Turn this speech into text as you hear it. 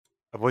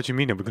What do you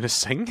mean? Are we going to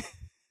sing?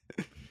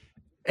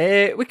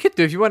 We could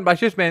do if you want, but I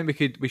just meant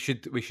we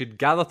should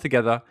gather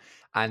together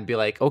and be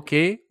like,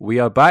 okay, we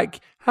are back.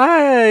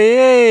 Hi,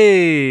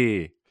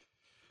 yay!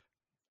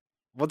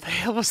 What the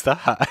hell was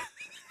that?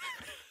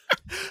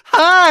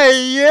 Hi,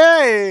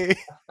 yay!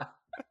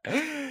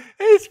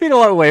 It's been a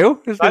little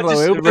while. It's been a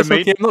little while. But it's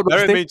okay. I'm not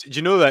do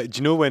you know that? Do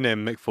you know when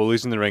Mick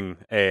Foley's in the ring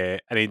and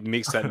he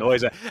makes that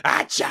noise?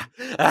 Acha,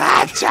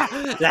 acha,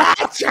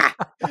 acha,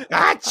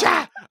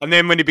 acha. And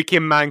then when he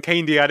became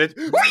Mankind, he added,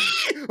 wee,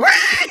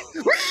 wee,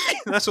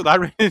 wee. That's what that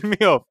reminded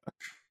me of.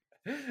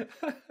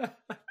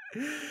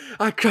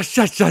 And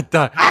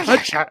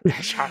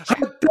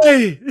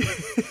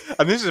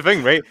this is the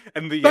thing, right?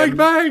 And the bang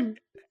bang.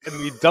 In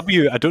the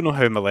W, I don't know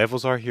how my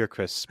levels are here,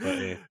 Chris, but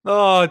it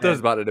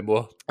doesn't matter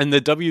anymore. In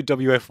the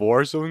WWF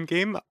Warzone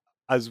game,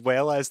 as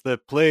well as the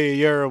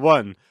player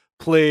one,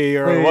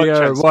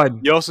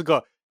 you also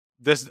got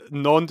this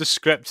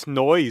nondescript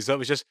noise that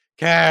was just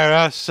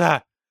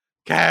Carassa,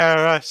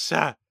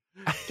 Carassa,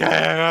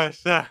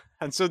 Carassa.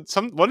 And so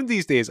one of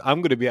these days,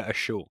 I'm going to be at a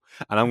show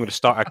and I'm going to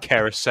start a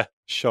Carassa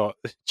shot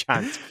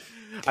chant.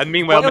 And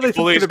meanwhile, Mick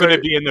Foley is going to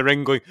be in the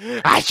ring going,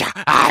 bang bang.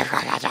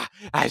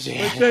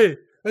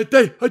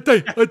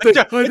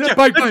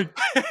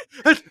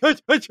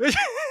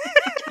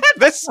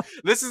 This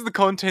is the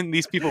content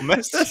these people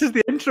miss. This is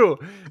the intro.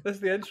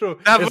 It's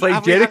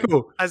like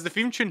Jericho. As the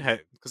theme tune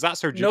hit, because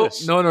that's our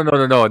Judas. No.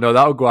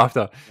 That'll go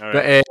after.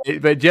 Right.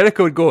 But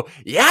Jericho would go,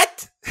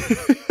 Yet!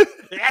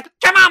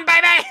 Come on,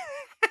 baby!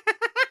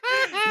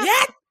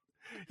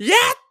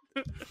 Yet!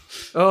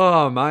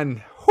 Oh,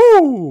 man.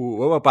 Whoo!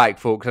 Well, we're back,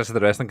 folks. This is the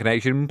Wrestling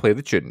Connection. Play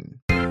the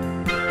tune.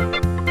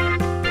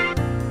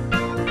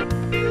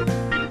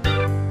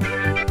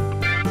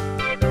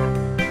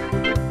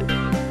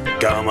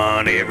 Come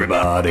on,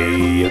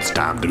 everybody, it's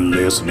time to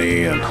listen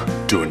in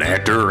to an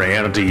actor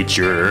and a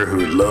teacher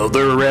who love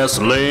their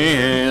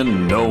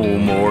wrestling. No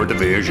more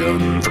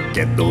division,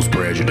 forget those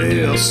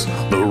prejudice.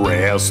 The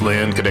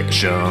Wrestling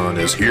Connection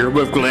is here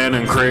with Glenn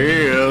and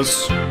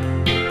Chris.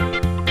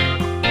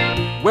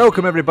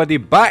 Welcome, everybody,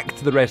 back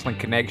to the Wrestling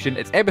Connection.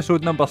 It's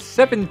episode number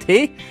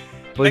 70. I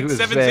believe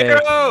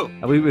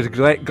it was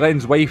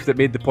Glenn's wife that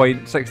made the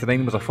point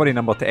 69 was a funny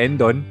number to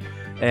end on.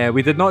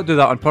 We did not do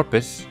that on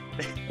purpose.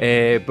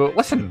 But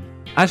listen,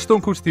 as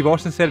Stone Cold Steve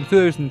Austin said in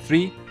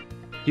 2003,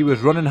 he was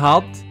running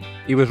hard,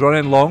 he was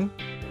running long,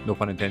 no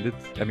pun intended.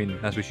 I mean,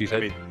 that's what she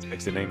said.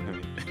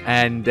 69.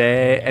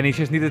 And he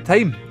just needed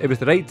time. It was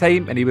the right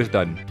time, and he was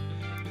done.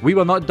 We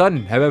were not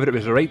done. However, it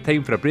was the right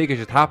time for a break. It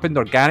just happened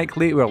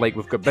organically. We were like,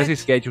 we've got busy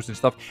schedules and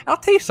stuff. I'll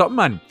tell you something,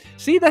 man.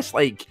 See this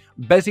like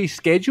busy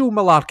schedule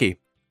malarkey?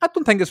 I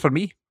don't think it's for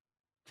me.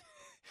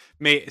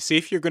 Mate, see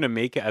if you're going to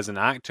make it as an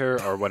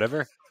actor or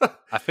whatever,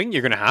 I think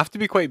you're going to have to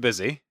be quite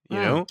busy, you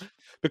know?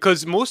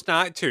 Because most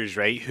actors,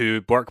 right,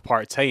 who work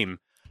part-time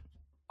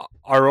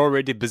are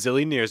already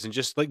bazillionaires and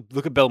just, like,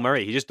 look at Bill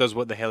Murray. He just does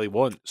what the hell he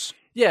wants.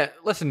 Yeah,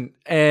 listen,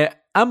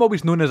 I'm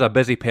always known as a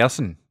busy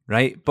person,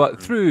 right?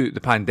 But through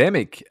the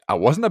pandemic, I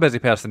wasn't a busy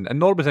person, and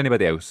nor was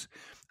anybody else.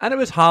 And it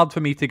was hard for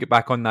me to get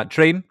back on that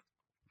train.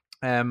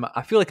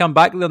 I feel like I'm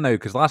back there now,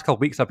 because the last couple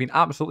of weeks I've been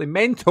absolutely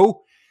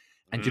mental.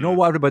 And you know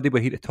what, everybody?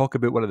 We're here to talk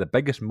about one of the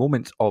biggest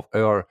moments of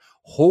our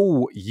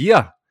whole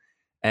year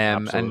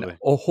and a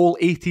whole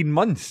 18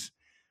 months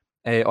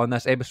on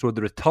this episode,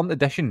 the return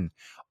edition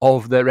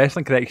of the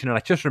Wrestling Connection. And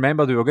I just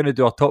remembered we were going to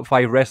do our top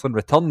 5 wrestling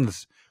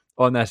returns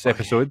on this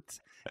episode,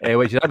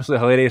 which is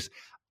absolutely hilarious.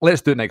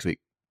 Let's do it next week.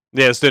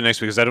 Yeah, let's do it next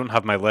week because I don't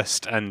have my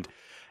list. And,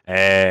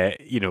 I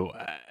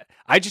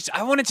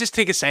want to just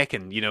take a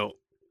second,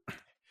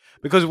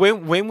 because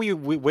when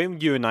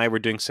you and I were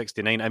doing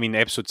 69, I mean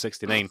episode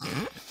 69,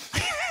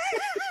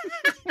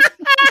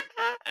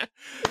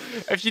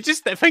 if you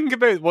just think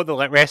about what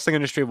the wrestling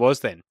industry was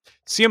then,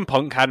 CM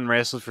Punk hadn't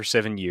wrestled for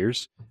 7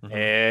 years.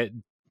 The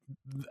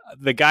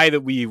guy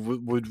that we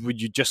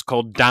would you just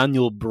call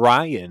Daniel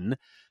Bryan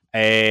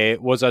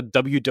was a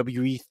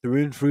WWE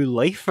through and through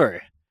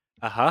lifer.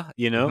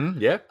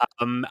 Yeah.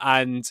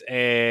 And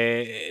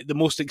the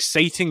most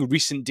exciting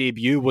recent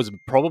debut was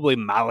probably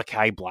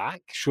Malachi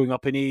Black showing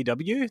up in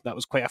AEW. That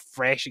was quite a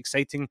fresh,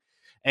 exciting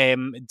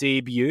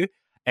debut.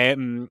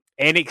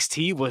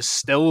 NXT was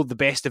still the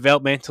best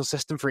developmental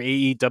system for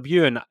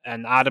AEW,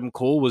 and Adam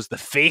Cole was the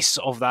face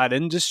of that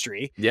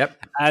industry.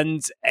 Yep.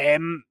 And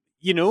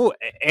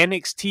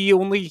NXT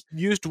only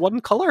used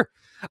one color,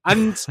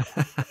 and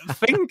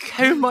think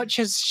how much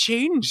has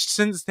changed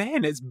since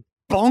then. It's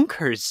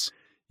bonkers.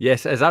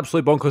 Yes, it's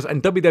absolutely bonkers.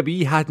 And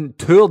WWE hadn't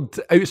toured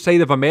outside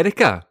of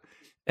America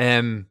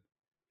since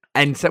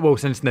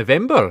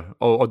November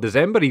or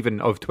December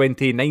even of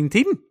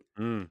 2019.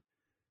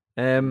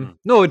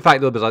 No, in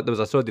fact, there was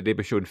a Saudi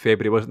Arabia show in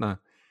February, wasn't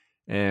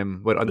there?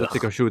 Where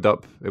Undertaker showed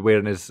up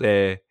wearing his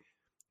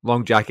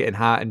long jacket and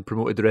hat and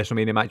promoted the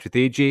WrestleMania match with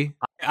AJ.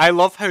 I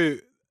love how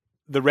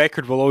the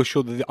record will always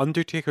show that the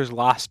Undertaker's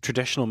last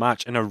traditional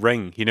match in a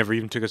ring, he never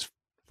even took his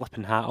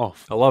flipping hat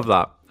off. I love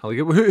that.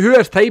 Who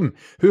has time?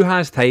 Who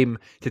has time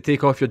to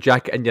take off your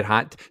jacket and your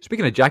hat?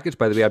 Speaking of jackets,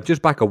 by the way, I'm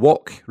just back a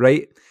walk,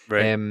 right?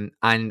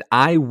 And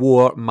I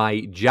wore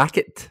my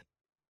jacket.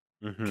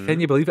 Mm-hmm. Can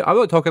you believe it? I'm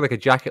not talking like a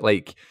jacket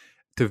like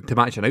to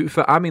match an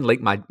outfit. I mean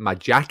like my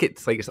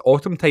jacket. Like it's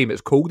autumn time.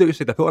 It's cold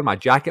outside. I put on my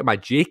jacket, my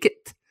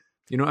jacket.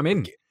 You know what I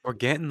mean? We're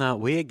getting that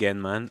way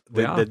again, man.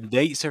 The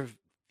days are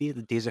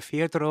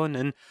fair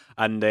drawn,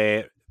 and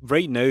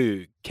right now,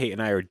 Kate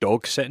and I are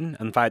dog sitting.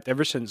 In fact,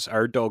 ever since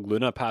our dog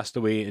Luna passed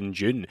away in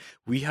June,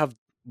 we have.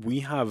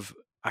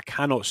 I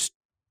cannot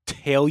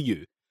tell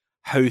you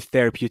how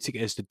therapeutic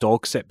it is to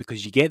dog sit,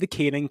 because you get the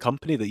canine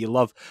company that you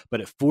love,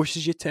 but it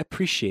forces you to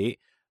appreciate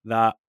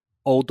that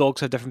all dogs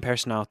have different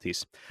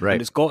personalities. Right.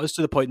 And it's got us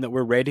to the point that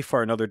we're ready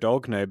for another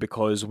dog now,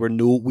 because we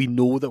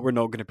know that we're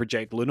not going to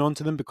project Luna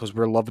onto them, because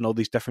we're loving all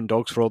these different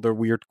dogs for all their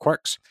weird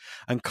quirks.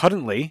 And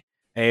currently,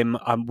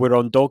 we're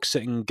on dog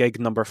sitting gig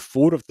number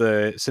 4 of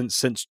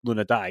since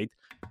Luna died,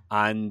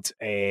 and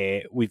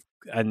I'm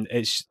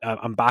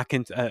back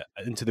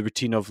into the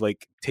routine of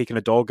like taking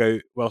a dog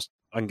out whilst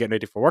I'm getting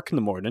ready for work in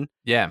the morning.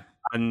 Yeah.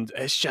 And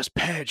it's just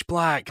pitch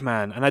black,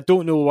 man. And I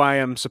don't know why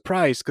I'm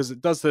surprised, because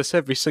it does this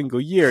every single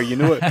year. You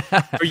know,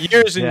 for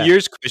years and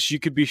years, Chris, you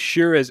could be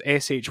sure as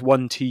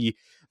SH1T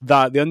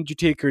that the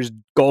Undertaker's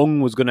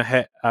gong was going to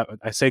hit.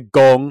 I said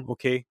gong,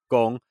 okay,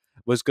 gong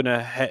was going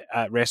to hit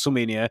at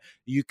WrestleMania.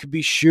 You could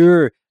be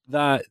sure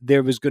that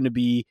there was going to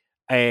be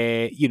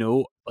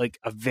like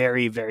a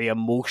very, very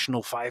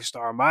emotional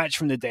 5-star match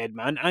from the dead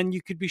man. And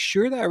you could be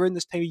sure that around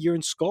this time of year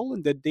in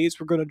Scotland, the days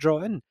were going to draw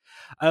in.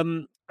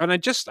 And I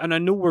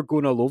know we're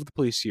going all over the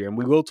place here, and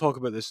we will talk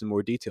about this in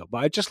more detail, but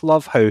I just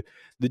love how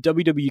the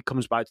WWE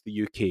comes back to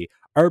the UK.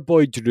 Our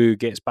boy Drew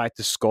gets back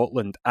to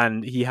Scotland,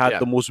 and he had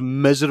the most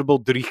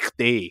miserable Dreich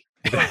day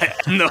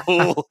in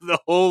the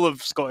whole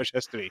of Scottish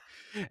history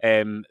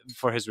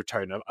for his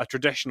return. A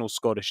traditional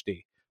Scottish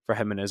day for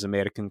him and his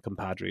American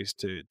compadres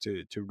to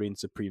reign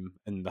supreme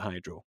in the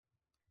Hydro.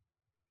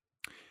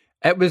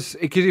 It was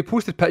because he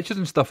posted pictures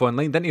and stuff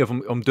online, didn't he? Of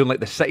him doing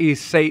like the city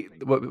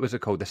site, what was it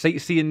called? The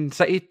sightseeing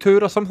city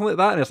tour or something like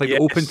that. And it's like the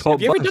open top.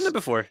 Have you ever done it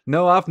before?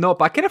 No, I've not,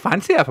 but I kind of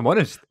fancy it, if I'm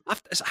honest.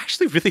 It's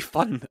actually really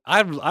fun.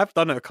 I've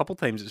done it a couple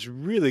times. It's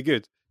really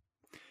good.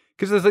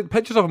 Because there's like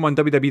pictures of him on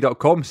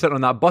www.com sitting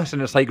on that bus,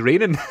 and it's like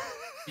raining.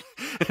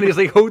 And he's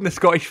like holding the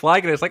Scottish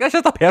flag, and it's like, that's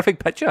just a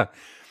perfect picture.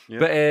 Yeah.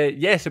 But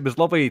yes, it was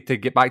lovely to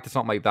get back to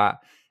something like that.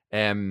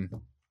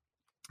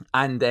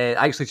 And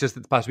actually, just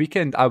this past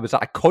weekend, I was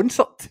at a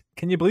concert.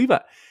 Can you believe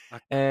it?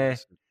 I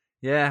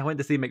went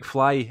to see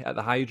McFly at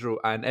the Hydro,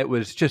 and it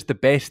was just the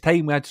best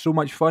time. We had so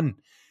much fun.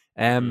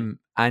 And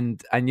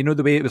you know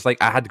the way it was like,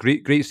 I had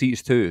great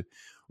seats too,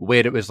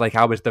 where it was like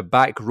I was the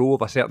back row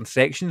of a certain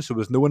section, so there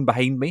was no one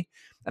behind me,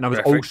 and I was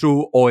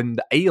also on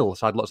the aisle,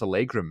 so I had lots of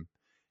leg room.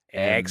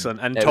 Excellent.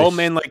 And tall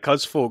men like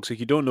us, folks, if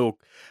you don't know,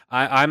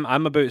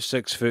 I'm about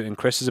 6 foot and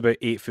Chris is about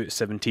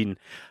 8'17",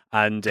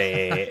 and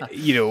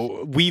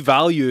we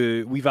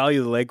value the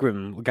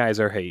legroom, guys,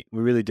 our height.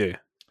 We really do.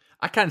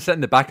 I can't sit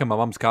in the back of my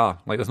mum's car.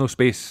 Like, there's no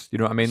space. You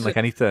know what I mean? Like,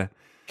 I need to.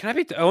 Can I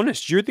be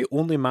honest? You're the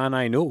only man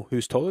I know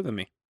who's taller than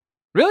me.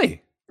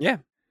 Really? Yeah.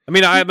 I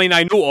mean,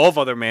 I know of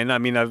other men. I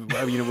mean,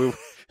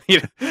 Kali.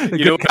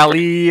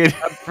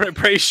 I'm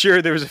pretty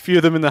sure there was a few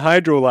of them in the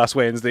Hydro last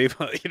Wednesday.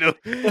 But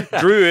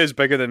Drew is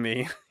bigger than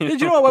me. Did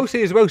you know what I will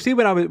say as well? See,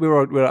 when we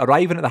were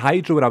arriving at the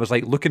Hydro, and I was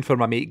like looking for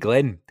my mate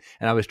Glenn,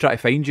 and I was trying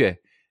to find you.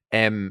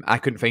 I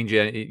couldn't find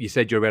you. You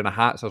said you were wearing a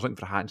hat, so I was looking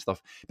for a hat and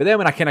stuff. But then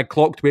when I kind of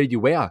clocked where you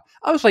were,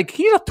 I was like,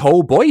 he's a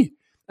tall boy.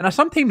 And I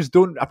sometimes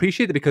don't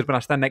appreciate it, because when I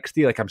stand next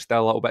to you, like, I'm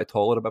still a little bit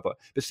taller, but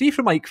see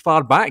from like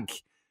far back,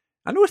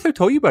 I noticed how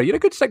tall you were. You're a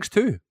good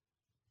 6'2".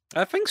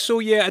 I think so,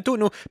 yeah. I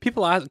don't know.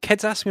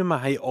 Kids ask me my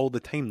height all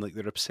the time, like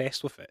they're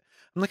obsessed with it.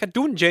 I'm like, I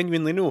don't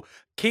genuinely know.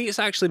 Kate's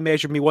actually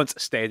measured me once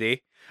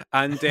steady,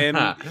 and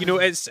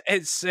it's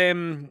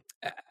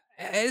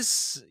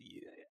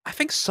I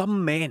think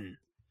some men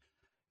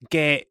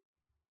get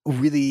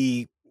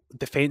really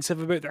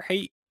defensive about their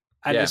height,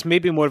 and it's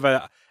maybe more of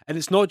and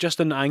it's not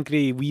just an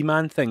angry wee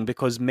man thing,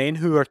 because men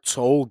who are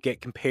tall get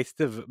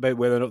competitive about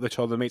whether or not they're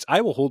taller than mates. I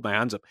will hold my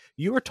hands up.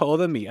 You are taller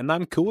than me, and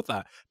I'm cool with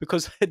that,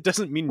 because it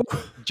doesn't mean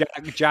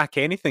jack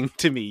anything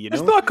to me.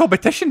 It's not a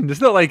competition.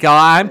 It's not like,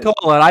 I'm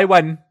taller, I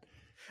win.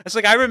 It's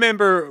like, I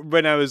remember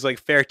when I was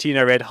like 13,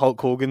 I read Hulk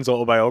Hogan's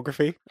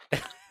autobiography.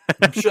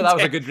 I'm sure that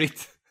was a good read.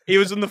 He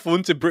was on the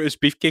phone to Brutus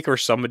Beefcake or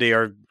somebody,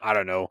 or I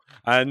don't know,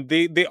 and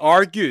they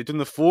argued on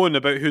the phone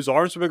about whose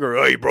arms were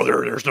bigger. Hey,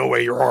 brother, there's no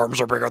way your arms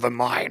are bigger than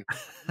mine.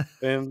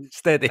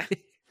 Steady.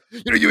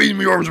 You mean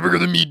my arms are bigger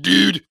than me,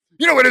 dude?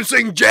 You know what I'm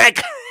saying,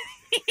 Jack?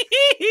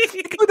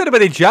 What did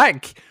about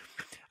Jack?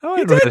 I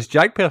don't know who this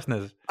Jack person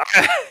is.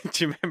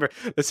 Do you remember?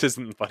 This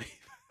isn't funny,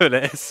 but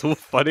it is so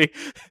funny.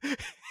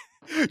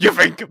 You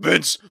think,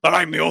 Vince, that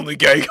I'm the only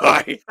gay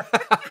guy?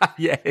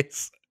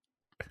 Yes.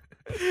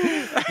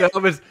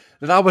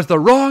 That was the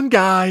wrong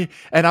guy,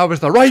 and I was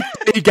the right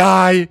gay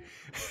guy.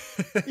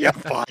 Yeah,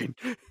 fine.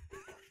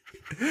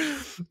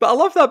 But I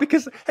love that,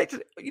 because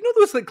you know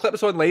those like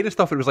clips online and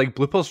stuff. It was like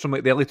bloopers from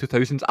like the early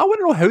 2000s. I want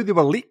to know how they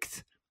were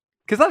leaked.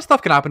 because that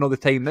stuff can happen all the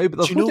time now. But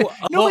there's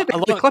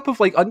the clip of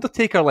like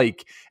Undertaker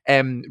like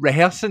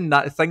rehearsing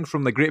that thing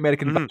from the Great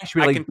American Bash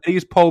where like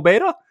he's Paul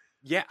Bearer.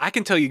 Yeah, I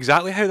can tell you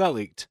exactly how that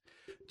leaked.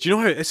 Do you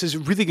know how this is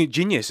really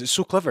genius? It's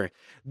so clever.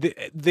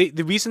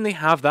 The reason they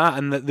have that,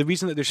 and the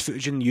reason that there's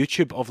footage on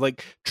YouTube of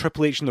like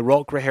Triple H and The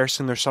Rock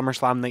rehearsing their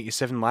SummerSlam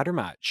 '97 ladder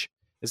match.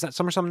 Is that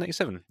SummerSlam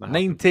 '97?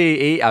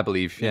 98, I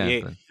believe.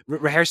 Yeah,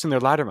 rehearsing their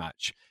ladder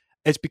match.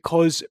 It's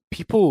because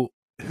people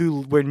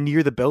who were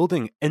near the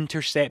building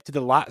intercepted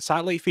the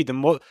satellite feed,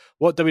 and what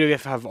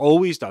WWF have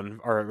always done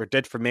or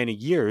did for many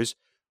years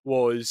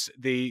was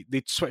they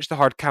switched the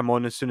hard cam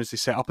on as soon as they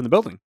set up in the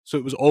building, so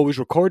it was always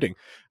recording,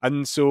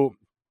 and so.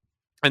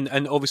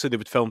 And obviously they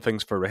would film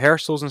things for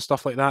rehearsals and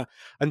stuff like that.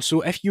 And so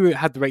if you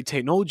had the right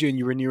technology and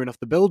you were near enough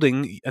the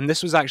building, and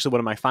this was actually one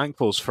of my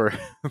thankfuls for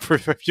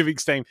a few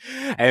weeks' time,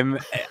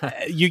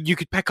 you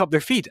could pick up their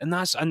feed, and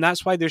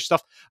that's why there's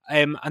stuff.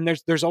 And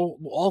there's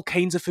all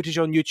kinds of footage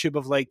on YouTube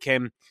of like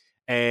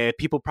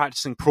people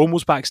practicing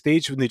promos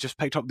backstage when they just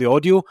picked up the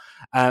audio,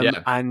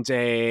 and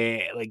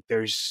like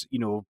there's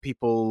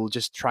people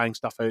just trying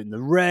stuff out in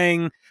the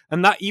ring,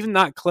 and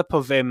that clip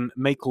of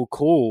Michael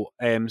Cole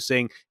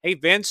saying, "Hey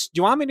Vince, do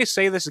you want me to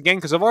say this again?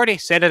 Because I've already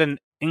said it an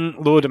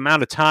load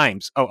amount of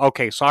times." Oh,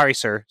 okay, sorry,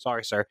 sir.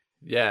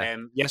 Yeah,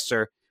 yes,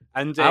 sir.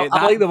 And I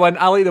like the one.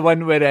 I like the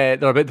one where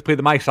they're about to play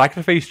the My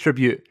Sacrifice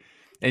tribute,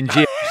 and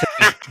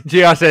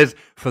JR says,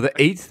 "For the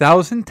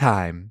 8,000th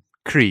time,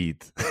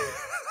 Creed."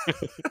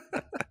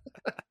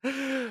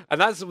 and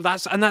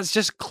that's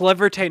just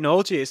clever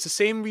technology. It's the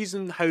same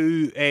reason how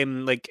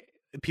like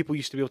people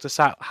used to be able to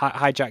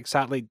hijack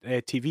satellite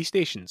TV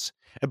stations,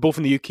 both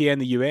in the UK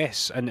and the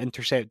US, and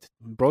intercept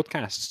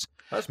broadcasts.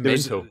 That's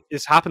mental.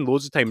 It's happened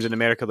loads of times in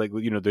America. Like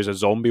there's a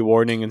zombie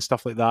warning and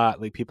stuff like that.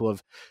 Like people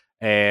have.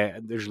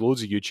 There's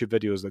loads of YouTube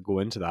videos that go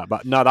into that.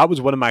 But no, that was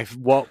one of my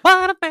what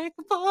I'm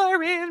thankful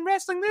for in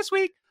wrestling this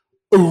week.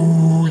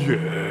 Oh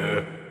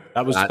yeah.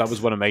 That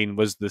was one of mine,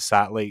 was the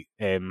satellite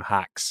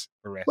hacks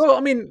for wrestling. Well,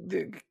 I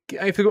mean,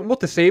 if we've got more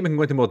to say, we can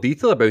go into more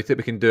detail about it.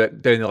 We can do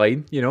it down the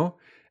line,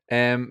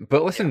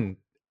 But listen,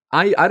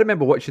 I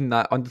remember watching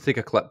that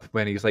Undertaker clip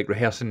when he's like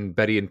rehearsing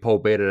burying Paul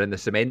Bearer in the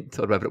cement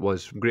or whatever it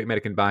was from Great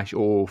American Bash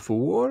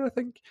 04, I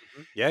think.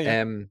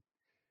 Yeah.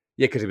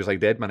 Because he was like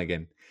Deadman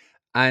again.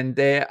 And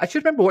I just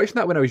remember watching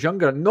that when I was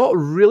younger. Not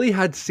really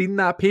had seen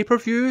that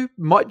pay-per-view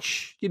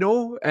much,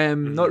 not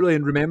really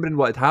remembering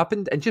what had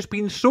happened, and just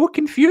being so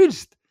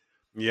confused.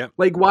 Yeah.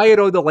 Like, why are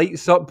all the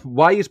lights up?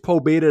 Why is Paul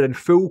Bearer in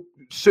full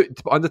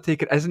suit, but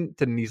Undertaker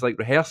isn't? And he's like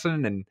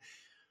rehearsing, and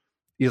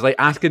he's like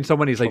asking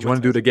someone, he's like, do you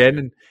want to do it again?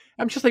 And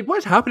I'm just like,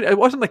 what's happening? It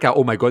wasn't like,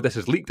 oh my God, this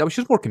is leaked. I was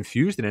just more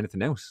confused than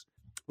anything else.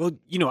 Well,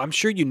 I'm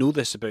sure you know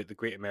this about the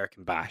Great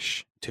American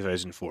Bash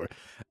 2004.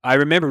 I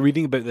remember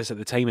reading about this at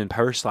the time in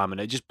Power Slam,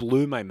 and it just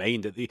blew my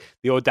mind at the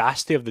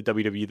audacity of the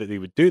WWE that they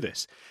would do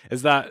this.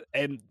 Is that,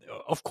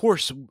 of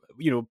course,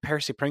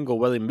 Percy Pringle,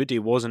 William Moody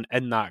wasn't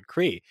in that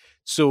crate.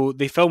 So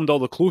they filmed all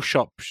the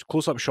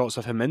close-up shots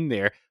of him in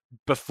there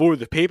before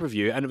the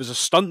pay-per-view, and it was a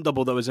stunt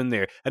double that was in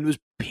there, and it was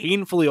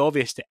painfully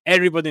obvious to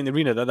everybody in the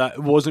arena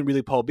that wasn't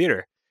really Paul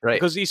Bearer. Right.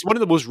 Because he's one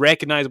of the most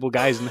recognizable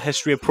guys in the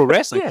history of pro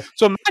wrestling. Yeah.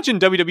 So imagine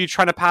WWE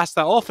trying to pass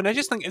that off. And I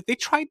just think if they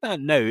tried that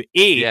now,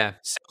 A, cell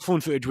phone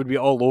footage would be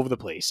all over the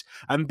place.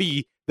 And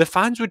B, the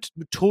fans would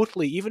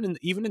totally, even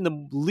in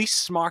the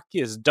least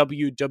smarkiest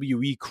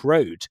WWE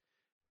crowd,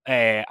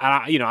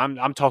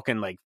 I'm talking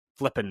like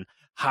flipping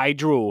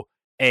Hydro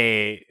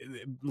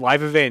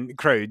live event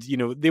crowd,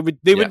 they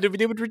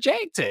would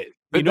reject it.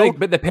 But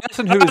the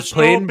person who was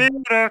playing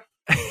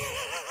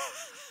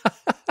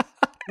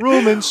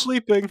Roman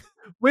sleeping.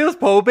 Where's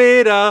Paul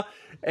Bearer?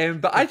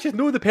 But I just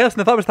know the person,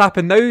 if that was to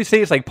happen now,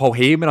 say it's like Paul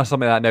Heyman or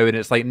something like that now, and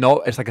it's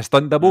like a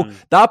stunt double,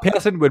 that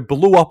person would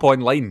blow up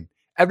online.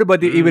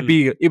 Everybody, he would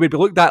be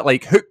looked at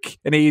like Hook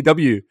in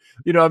AEW.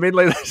 You know what I mean?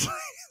 Like,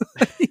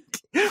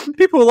 that's,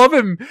 people love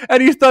him,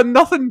 and he's done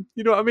nothing.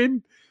 You know what I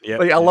mean? Yeah.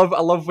 Like I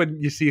love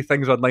when you see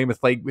things online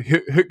with like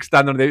Hook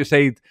standing on the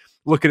outside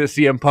looking at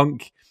CM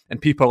Punk, and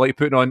people are like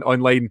putting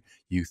online,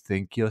 "You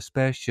think you're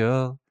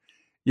special."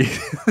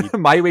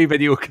 My way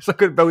video, because I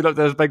couldn't build up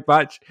to this big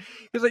match.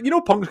 It's like,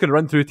 Punk's going to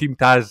run through Team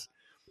Taz.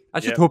 I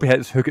just hope he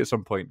hits Hook at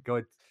some point.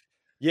 God.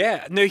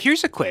 Yeah. Now,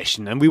 here's a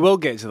question, and we will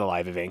get to the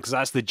live event, because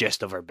that's the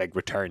gist of our big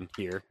return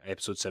here,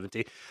 episode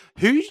 70.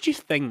 Who do you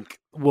think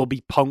will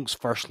be Punk's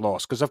first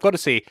loss? Because I've got to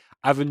say,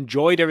 I've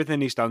enjoyed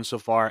everything he's done so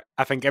far.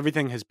 I think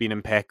everything has been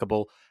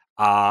impeccable.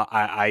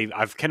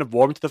 I've kind of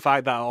warmed to the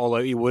fact that All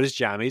Out he wore his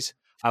jammies.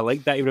 I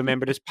like that he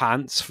remembered his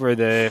pants for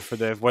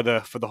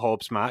the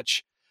Hobbs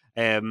match.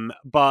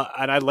 But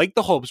I liked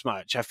the Hobbs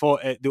match. I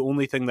thought the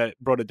only thing that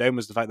brought it down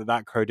was the fact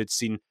that crowd had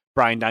seen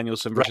Bryan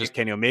Danielson versus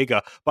Kenny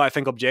Omega. But I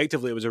think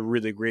objectively it was a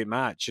really great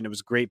match, and it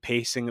was great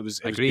pacing. It was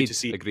great to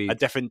see a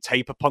different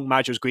type of Punk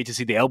match. It was great to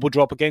see the elbow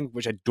drop again,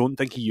 which I don't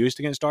think he used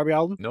against Darby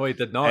Allin. No, he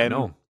did not.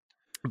 No.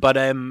 But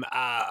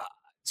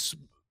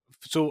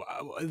so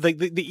like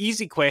the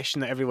easy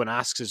question that everyone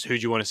asks is, who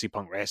do you want to see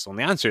Punk wrestle? And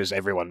the answer is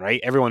everyone, right?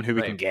 Everyone who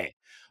we can get.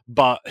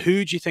 But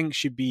who do you think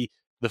should be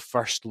the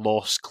first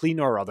loss, clean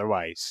or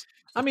otherwise?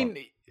 I mean,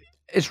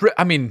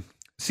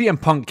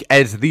 CM Punk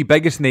is the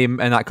biggest name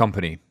in that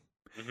company.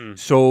 Mm-hmm.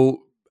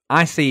 So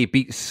I say he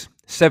beats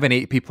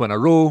 7-8 people in a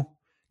row,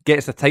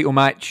 gets the title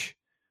match,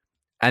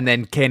 and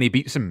then Kenny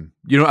beats him.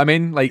 You know what I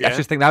mean? Like, I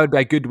just think that would be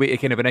a good way to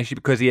kind of finish it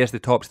because he is the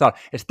top star.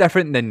 It's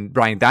different than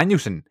Bryan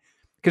Danielson.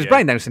 Because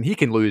Bryan Danielson, he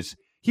can lose.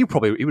 He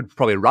would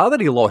probably rather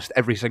he lost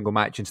every single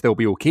match and still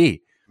be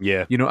okay.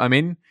 Yeah. You know what I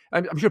mean?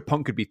 I'm sure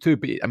Punk could be too,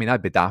 but I mean,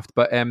 that'd be daft.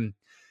 But I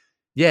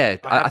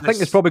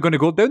think it's probably going to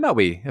go down that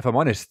way, if I'm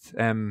honest.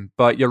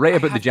 But you're right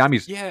about the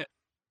jammies. Yeah.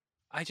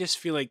 I just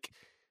feel like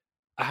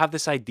I have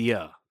this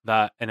idea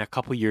that in a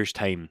couple of years'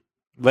 time,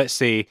 let's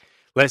say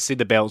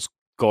the belt's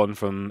gone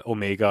from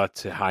Omega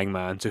to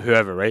Hangman to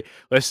whoever, right?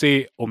 Let's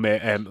say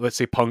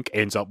Punk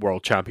ends up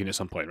world champion at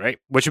some point, right?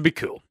 Which would be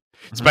cool.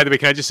 Mm-hmm. So by the way,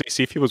 can I just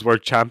say if he was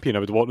world champion, I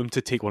would want him to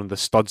take one of the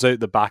studs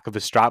out the back of the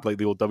strap like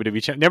the old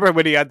WWE champion. Remember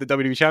when he had the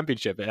WWE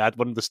championship? It had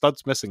one of the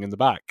studs missing in the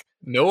back.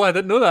 No, I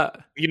didn't know that.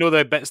 You know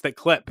the bits that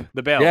clip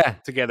the belt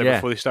together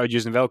before they started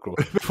using Velcro?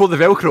 Before the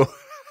Velcro.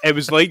 It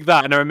was like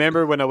that. And I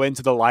remember when I went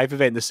to the live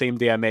event the same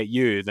day I met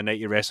you, the night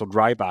you wrestled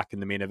Ryback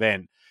in the main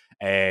event,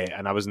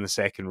 and I was in the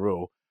second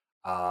row.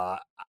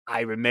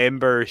 I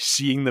remember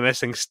seeing the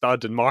missing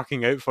stud and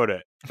marking out for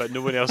it, but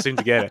no one else seemed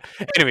to get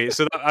it. Anyway,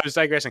 so I was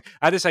digressing.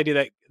 I had this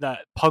idea that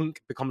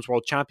Punk becomes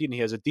world champion, he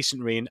has a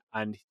decent reign,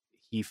 and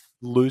he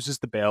loses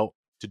the belt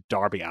to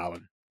Darby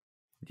Allin.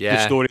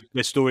 Yeah,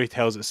 the story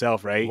tells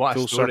itself, right? What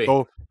Full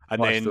circle,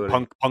 and then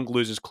Punk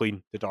loses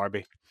clean to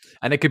Darby.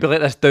 And it could be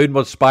like this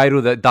downward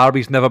spiral that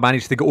Darby's never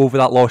managed to get over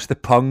that loss to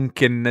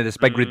Punk and this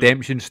big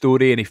redemption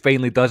story, and he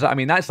finally does it. I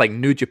mean, that's like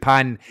New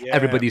Japan. Yeah.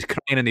 Everybody's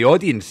crying in the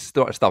audience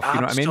sort of stuff.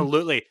 You know what I mean?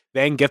 Absolutely.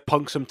 Then give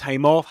Punk some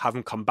time off, have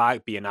him come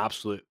back, be an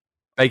absolute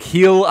big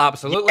heel.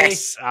 Absolutely.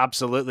 Yes,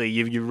 absolutely.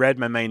 You read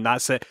my mind.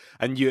 That's it.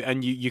 And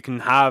you can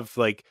have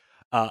like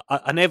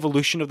an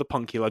evolution of the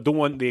Punk heel. I don't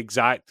want the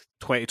exact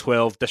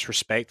 2012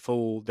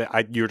 disrespectful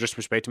that you're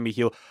disrespecting me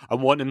heel. I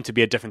want him to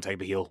be a different type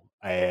of heel.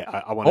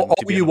 I want him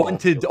to be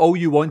all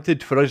you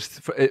wanted for us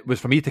it was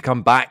for me to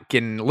come back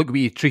and look what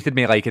you treated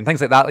me like and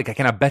things like that, like a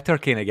kind of bitter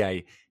kind of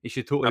guy. You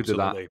should totally do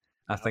that.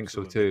 I think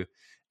so too.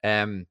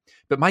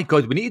 But my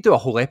God, we need to do a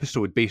whole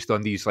episode based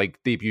on these like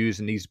debuts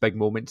and these big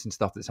moments and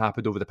stuff that's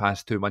happened over the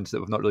past 2 months that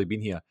we've not really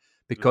been here.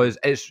 Because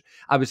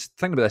I was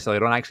thinking about this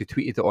earlier on. I actually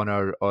tweeted it on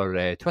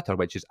our Twitter,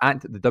 which is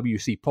at the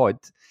WC Pod.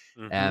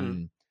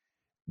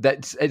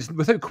 That it's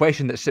without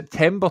question that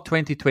September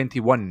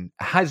 2021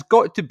 has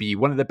got to be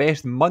one of the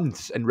best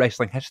months in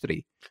wrestling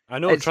history. I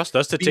know. Trust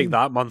us to take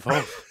that month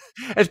off.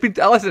 It's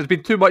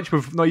been too much.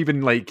 We've not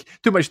even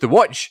too much to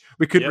watch.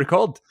 We couldn't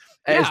record.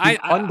 It's been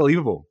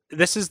unbelievable.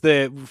 This is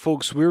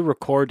folks. We're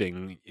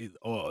recording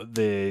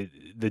the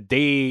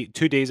day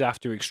 2 days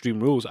after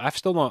Extreme Rules.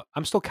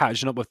 I'm still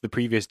catching up with the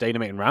previous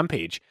Dynamite and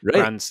Rampage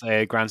Grand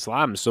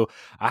Slams. So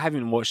I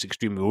haven't watched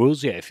Extreme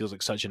Rules yet. It feels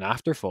like such an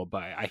afterthought,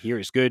 but I hear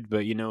it's good. But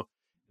to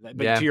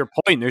your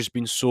point, there's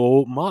been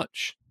so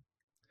much.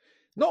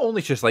 Not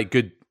only just like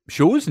good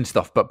shows and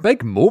stuff, but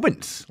big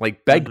moments,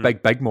 like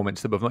big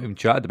moments that we've not even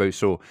chatted about.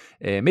 So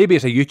maybe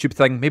it's a YouTube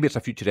thing, maybe it's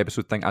a future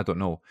episode thing. I don't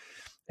know.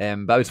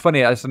 But it was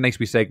funny. That's a nice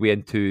wee segue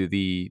into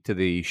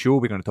the show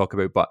we're going to talk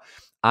about. But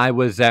I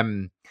was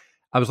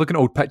looking at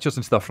old pictures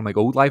and stuff from like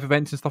old live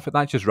events and stuff like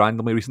that. Just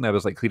randomly recently, I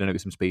was like clearing out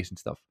some space and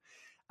stuff,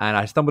 and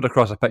I stumbled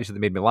across a picture that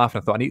made me laugh.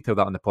 And I thought I need to tell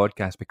that on the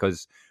podcast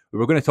because we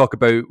were going to talk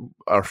about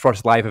our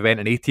first live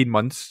event in 18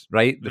 months.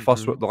 Right,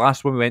 the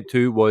last one we went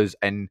to was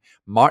in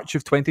March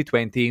of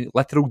 2020,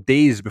 literal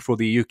days before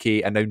the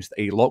UK announced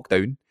a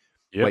lockdown.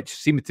 Yep.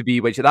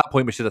 Which at that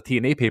point was just a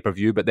TNA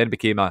pay-per-view, but then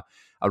became a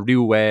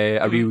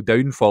real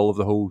downfall of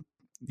the whole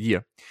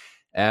year.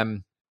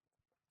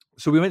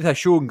 So we went to a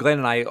show, and Glenn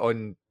and I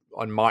on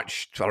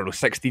March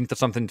 16th or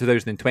something,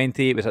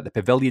 2020. It was at the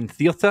Pavilion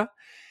Theatre.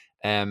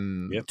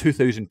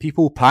 2,000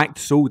 people, packed,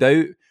 sold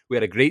out. We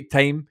had a great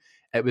time.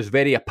 It was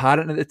very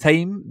apparent at the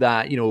time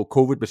that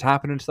COVID was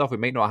happening and stuff. We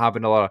might not have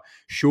another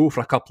show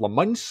for a couple of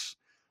months.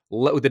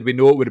 Little did we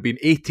know it would have been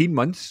 18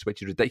 months,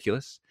 which is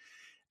ridiculous.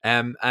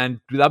 And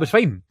that was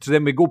fine. So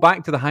then we go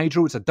back to the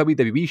Hydro. It's a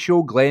WWE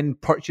show. Glenn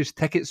purchased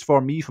tickets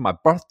for me for my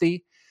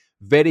birthday.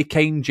 Very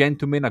kind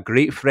gentleman, a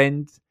great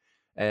friend.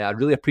 I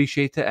really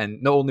appreciate it.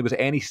 And not only was it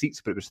any seats,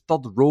 but it was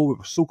third row. We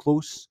were so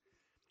close.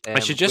 I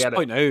should just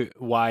point out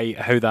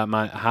how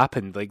that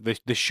happened. Like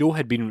the show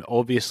had been,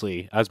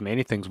 obviously, as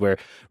many things were,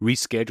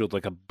 rescheduled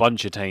like a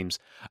bunch of times,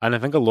 and I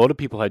think a lot of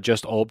people had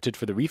just opted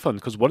for the refund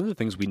because one of the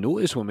things we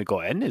noticed when we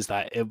got in is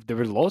that there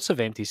were lots of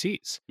empty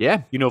seats.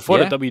 Yeah,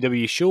 for a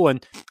WWE show,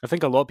 and I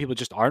think a lot of people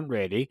just aren't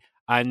ready.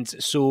 And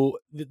so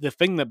the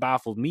thing that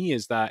baffled me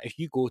is that if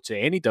you go to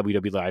any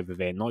WWE live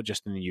event, not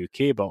just in the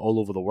UK but all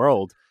over the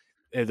world,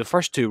 the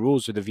first 2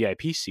 rows are the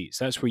VIP seats.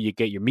 That's where you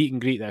get your meet and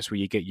greet. That's where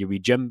you get your wee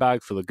gym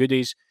bag full of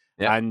goodies.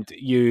 Yep. And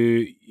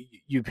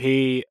you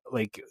pay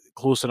like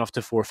close enough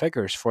to 4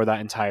 figures for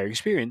that entire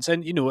experience.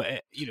 And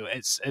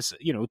it's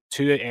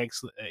 2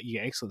 excellent. You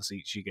get excellent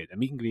seats. You get a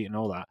meet and greet and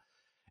all that.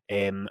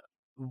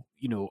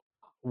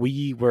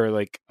 we were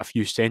like a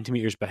few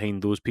centimeters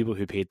behind those people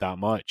who paid that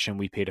much, and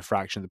we paid a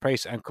fraction of the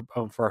price. And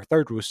for our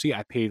third row seat,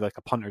 I paid like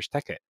a punter's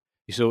ticket.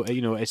 So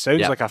it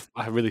sounds like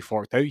I really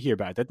forked out here,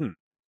 but I didn't.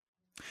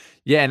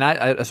 Yeah,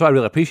 and so I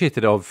really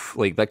appreciated of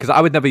like that, because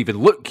I would never even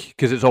look,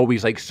 because it's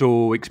always like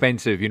so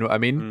expensive, you know what I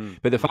mean?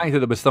 But the fact that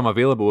there was some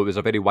available, it was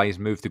a very wise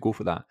move to go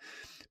for that.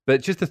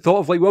 But just the thought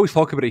of, like, we always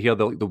talk about it here,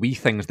 the wee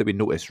things that we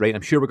notice, right?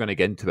 I'm sure we're going to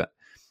get into it.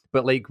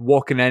 But like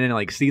walking in and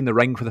like seeing the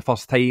ring for the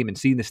first time and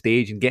seeing the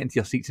stage and getting to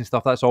your seats and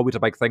stuff, that's always a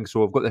big thing.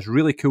 So I've got this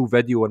really cool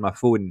video on my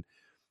phone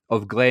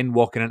of Glenn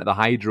walking into the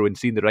Hydro and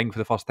seeing the ring for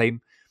the first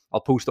time. I'll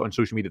post it on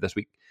social media this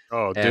week.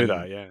 Oh, do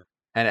that, yeah.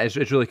 And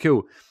it's really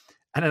cool.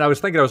 And then I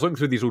was looking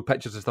through these old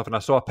pictures and stuff, and I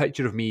saw a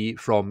picture of me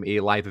from a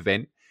live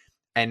event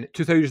in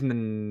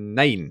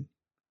 2009,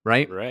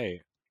 right?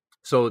 Right.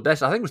 So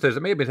this, I think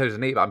it may have been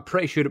 2008, but I'm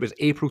pretty sure it was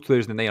April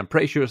 2009. I'm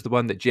pretty sure it's the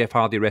one that Jeff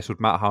Hardy wrestled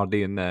Matt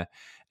Hardy in the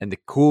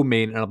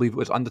co-main, and I believe it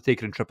was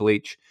Undertaker and Triple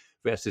H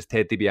versus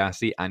Ted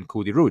DiBiase and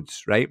Cody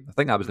Rhodes, right? I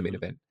think that was the main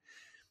event.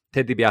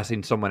 Ted DiBiase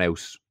and someone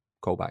else,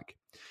 callback.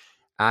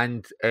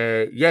 And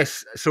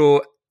yes,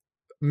 so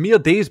mere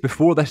days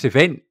before this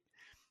event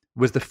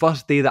was the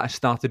first day that I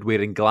started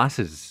wearing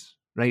glasses,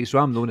 right? So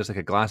I'm known as like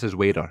a glasses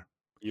wearer.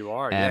 You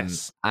are,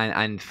 yes.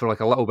 And for like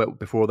a little bit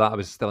before that, I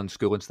was still in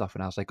school and stuff,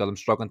 and I was like, God, I'm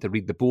struggling to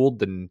read the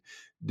board and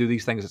do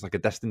these things. It's like a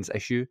distance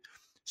issue.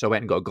 So I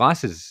went and got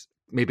glasses.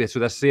 Maybe so.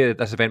 This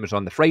event was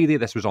on the Friday.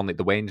 This was on like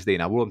the Wednesday,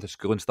 and I wore them to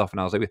school and stuff. And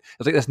I was like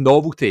this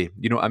novelty,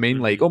 you know what I mean?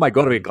 Like, oh my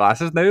God, I wear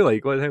glasses now.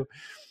 Like, what the hell?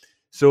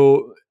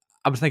 So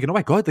I was thinking, oh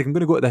my God, like I'm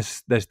going to go to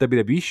this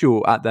WWE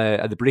show at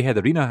the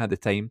Braehead Arena at the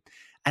time,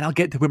 and I'll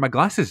get to wear my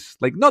glasses.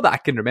 Like, not that I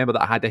can remember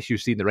that I had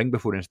issues seeing the ring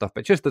before and stuff,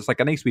 but just it's like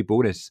a nice wee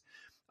bonus.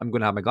 I'm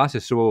going to have my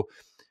glasses. So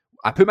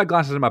I put my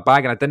glasses in my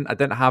bag, and I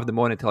didn't have them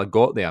on until I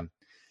got there.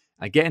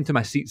 I get into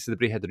my seats to the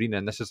Braehead Arena,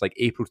 and this is like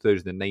April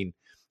 2009.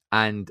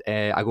 And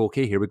I go,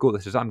 okay, here we go.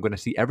 This is it. I'm going to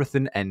see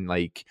everything in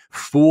like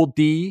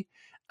 4D,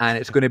 and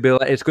it's going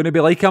to be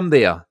like I'm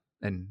there.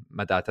 And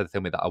my dad had to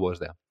tell me that I was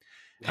there.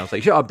 And I was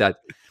like, shut up, Dad.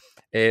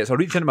 So I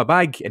reach into my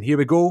bag, and here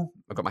we go.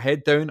 I've got my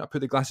head down. I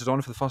put the glasses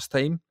on for the first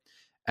time,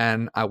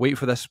 and I wait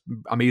for this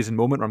amazing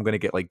moment where I'm going to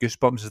get like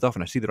goosebumps and stuff,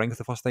 and I see the ring for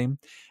the first time.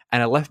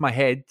 And I lift my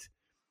head,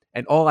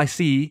 and all I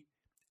see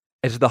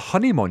is the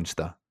Honey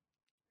Monster.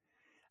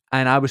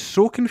 And I was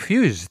so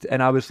confused,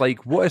 and I was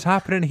like, what is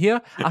happening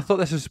here? I thought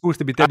this was supposed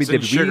to be WWE. As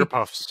in Sugar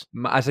Puffs.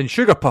 As in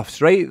Sugar Puffs,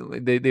 right?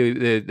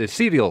 The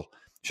cereal,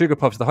 Sugar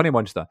Puffs, the Honey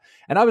Monster.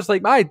 And I was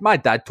like, my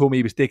dad told me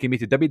he was taking me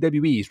to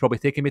WWE. He's probably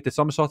taking me to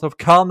some sort of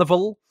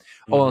carnival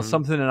or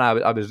something, and I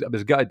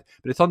was gutted.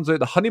 But it turns out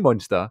the Honey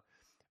Monster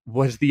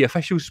was the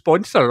official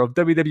sponsor of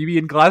WWE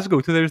in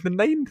Glasgow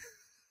 2009.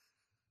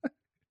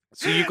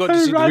 So you got to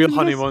see the real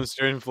Honey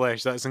Monster in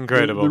flesh. That's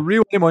incredible. The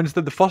real Honey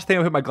Monster. The first time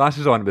I put my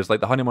glasses on was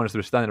like the Honey Monster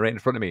was standing right in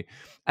front of me.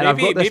 And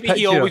maybe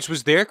he always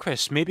was there,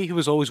 Chris. Maybe he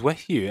was always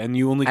with you, and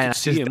you only could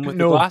see him with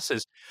the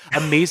glasses.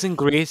 Amazing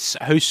Grace,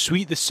 how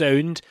sweet the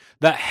sound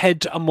that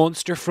hid a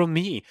monster from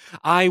me.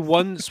 I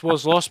once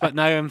was lost, but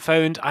now I'm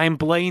found. I am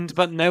blind,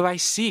 but now I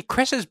see.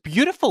 Chris is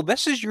beautiful.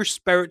 This is your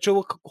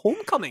spiritual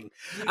homecoming.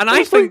 And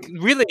I think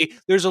really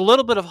there's a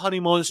little bit of Honey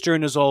Monster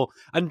in us all.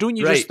 And don't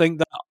you just think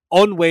that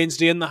on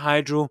Wednesday in the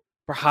Hydro,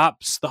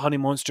 perhaps the Honey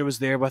Monster was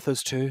there with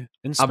us too?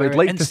 I would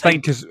like to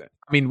think, because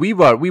I mean, we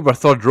were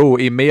third row.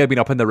 He may have been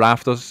up in the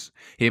rafters.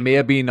 He may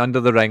have been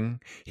under the ring.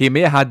 He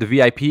may have had the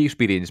VIP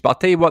experience. But I'll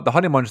tell you what, the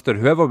Honey Monster,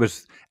 whoever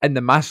was in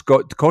the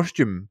mascot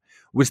costume,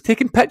 was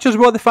taking pictures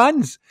with all the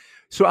fans.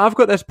 So I've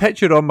got this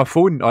picture on my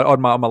phone or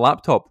on my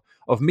laptop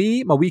of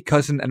me, my wee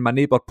cousin, and my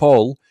neighbour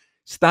Paul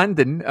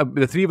standing.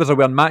 The three of us are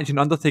wearing matching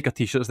Undertaker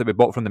t-shirts that we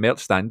bought from the merch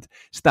stand,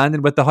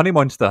 standing with the Honey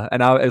Monster.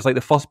 And it was like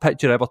the first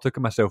picture I ever took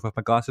of myself with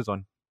my glasses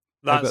on.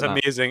 That's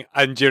amazing.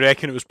 And do you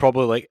reckon it was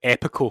probably like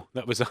Epico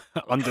that was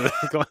under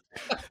the...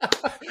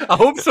 I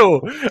hope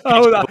so.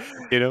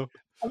 You know?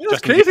 I mean,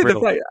 that's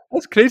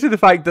crazy the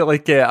fact that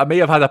like I may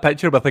have had a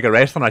picture with like a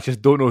wrestler and I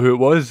just don't know who it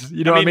was.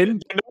 You know what I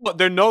mean?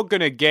 They're not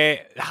going to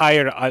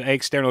hire an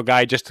external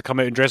guy just to come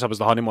out and dress up as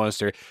the Honey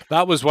Monster.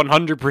 That was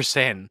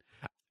 100%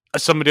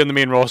 somebody on the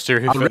main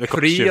roster who fit the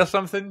referee or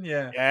something.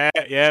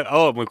 Yeah.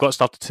 Oh, we've got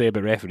stuff to say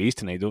about referees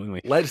tonight, don't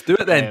we? Let's do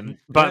it then.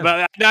 But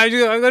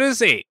I'm going to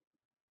say,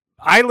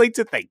 I like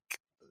to think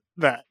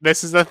that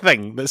this is a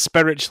thing that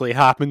spiritually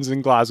happens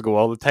in Glasgow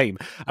all the time.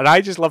 And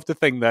I just love to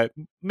think that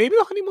maybe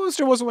the Honey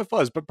Monster wasn't with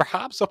us, but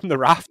perhaps up in the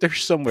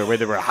rafters somewhere where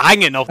they were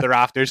hanging off the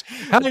rafters.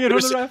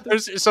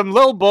 There's some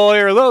little boy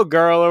or little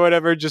girl or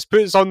whatever just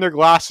puts on their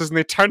glasses and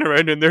they turn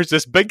around and there's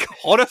this big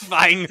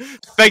horrifying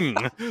thing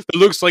that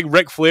looks like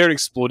Ric Flair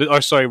exploded,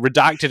 or sorry,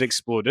 Redacted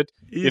exploded,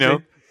 Easy. You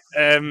know?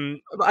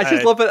 I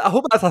just love it. I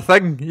hope that's a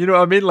thing. You know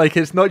what I mean? Like,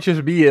 it's not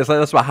just me. It's like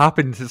that's what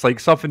happens. It's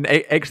like something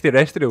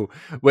extraterrestrial,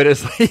 where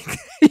it's like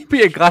you put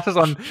your glasses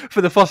on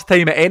for the first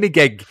time at any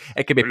gig.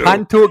 It can be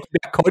panto, it can be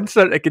a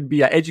concert, it can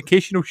be an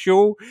educational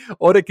show,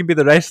 or it can be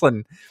the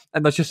wrestling.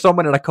 And there's just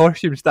someone in a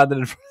costume standing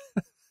in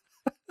front.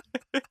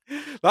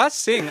 That's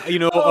saying, you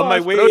know, on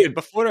my way brilliant.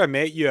 Before I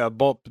met you, I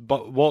went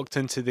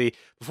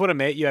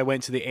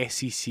to the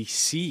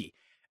SECC.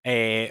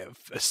 a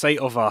site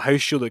of a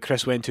house show that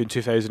Chris went to in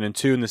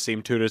 2002 on the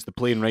same tour as the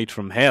Plane Ride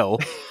from Hell.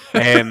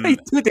 2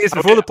 days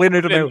before the Plane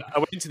Ride from Hell. I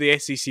went to the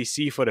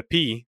SECC for a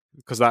pee,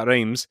 because that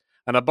rhymes,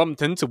 and I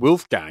bumped into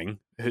Wolfgang,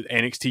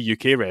 NXT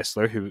UK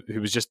wrestler, who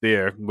was just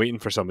there waiting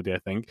for somebody, I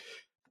think.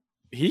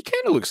 He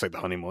kind of looks like the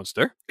Honey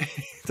Monster.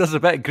 Does a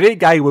bit. Great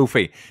guy,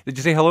 Wolfie. Did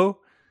you say hello?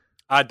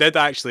 I did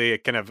actually.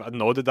 Kind of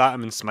nodded at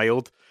him and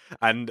smiled,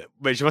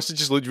 which must have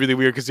just looked really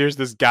weird because there's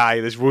this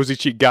guy, this rosy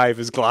cheeked guy with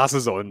his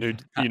glasses on, who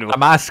a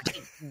mask,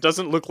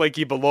 doesn't look like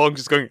he belongs.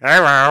 Just going,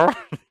 hello.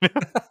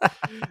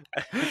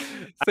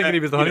 Thinking he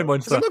was the Honey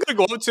Monster. I'm not going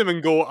to go up to him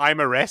and go, I'm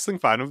a wrestling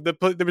fan. There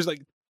was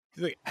like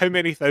how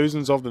many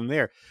thousands of them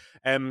there.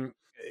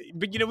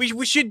 But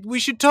we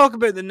should talk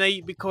about the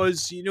night,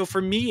 because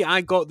for me,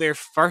 I got there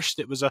first.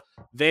 It was a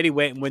very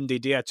wet and windy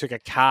day. I took a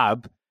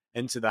cab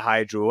into the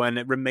Hydro, and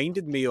it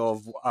reminded me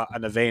of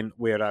an event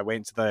where I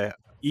went to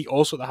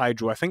also at the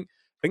Hydro. I think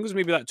it was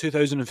maybe that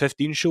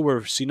 2015 show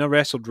where Cena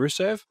wrestled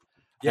Rusev.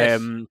 Yes,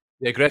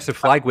 the aggressive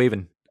flag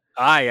waving.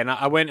 Aye, and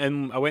I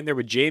went there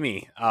with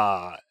Jamie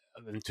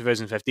in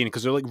 2015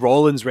 because they're like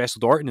Rollins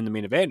wrestled Orton in the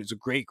main event. It was a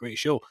great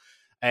show.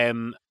 I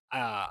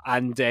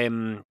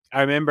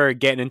remember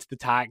getting into the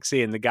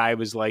taxi and the guy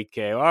was like,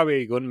 "Oh, where are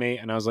you going, mate?"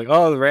 And I was like,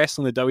 "Oh, the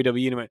wrestling, the WWE." And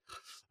he went,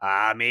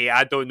 mate,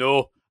 I don't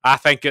know. I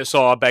think it's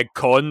all a big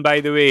con, by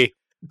the way."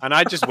 And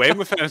I just went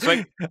with it. I was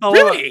like,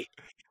 "Really?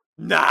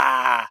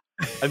 Nah."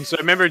 And so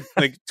I remember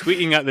like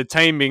tweeting at the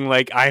time, being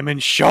like, "I'm in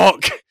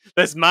shock.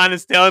 This man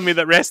is telling me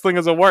that wrestling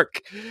is a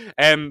work."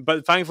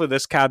 But thankfully,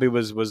 this cabbie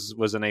was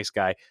a nice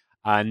guy.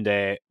 And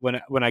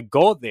when I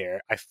got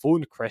there, I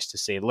phoned Chris to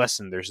say,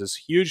 "Listen, there's this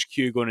huge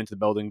queue going into the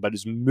building, but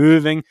it's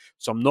moving,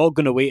 so I'm not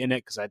going to wait in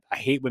it because I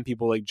hate when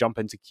people like jump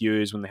into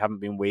queues when they haven't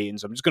been waiting.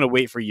 So I'm just going to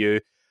wait for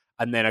you."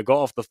 And then I got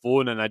off the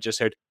phone and I just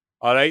heard,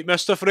 "All right,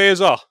 Mr.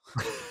 Fraser."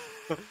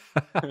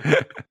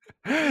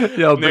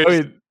 Yeah,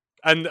 brilliant.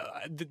 And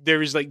there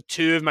was like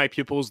two of my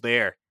pupils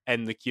there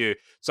in the queue,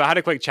 so I had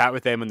a quick chat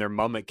with them and their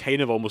mum. It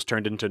kind of almost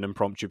turned into an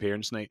impromptu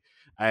parents' night.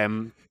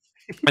 And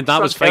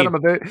that was fine.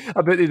 About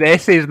the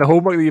essays and the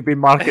homework that you've been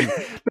marking.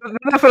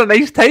 They're for a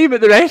nice time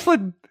at the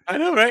wrestling. I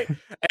know, right?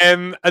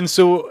 And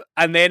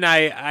then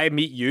I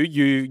meet you.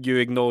 You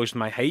acknowledged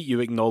my height.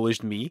 You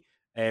acknowledged me.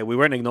 We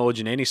weren't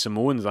acknowledging any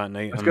Samoans that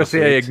night. I was going to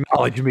say,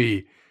 acknowledge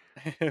me.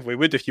 We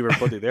would if you were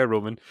bloody there,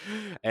 Roman.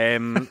 We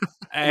would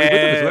have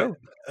as well.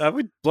 I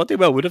would bloody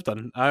well would have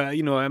done.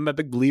 I'm a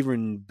big believer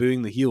in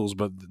booing the heels,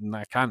 but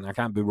I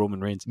can't boo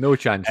Roman Reigns. No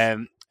chance.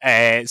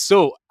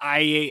 So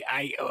we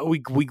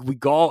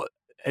got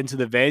into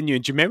the venue,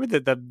 and do you remember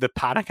the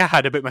panic I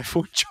had about my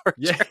phone charger?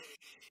 Yeah.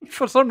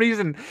 For some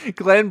reason,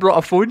 Glenn brought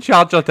a phone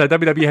charger to a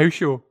WWE house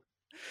show.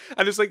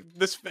 And it's like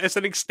this. It's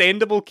an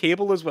extendable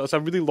cable as well. It's a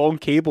really long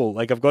cable.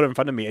 Like I've got it in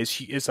front of me.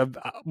 It's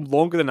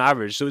longer than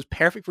average, so it's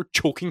perfect for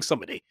choking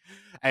somebody.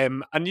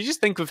 And you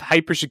just think of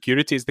hyper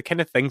security as the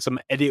kind of thing some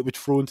idiot would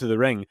throw into the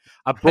ring.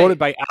 I brought it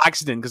by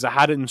accident because I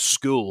had it in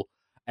school.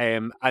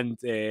 And I'm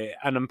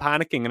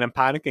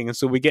panicking, and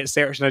so we get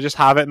searched, and I just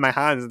have it in my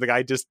hands, and the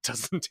guy just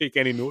doesn't take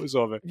any notice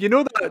of it. You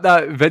know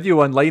that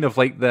video online of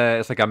like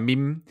it's like a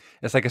meme.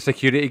 It's like a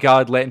security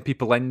guard letting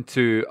people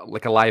into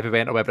like a live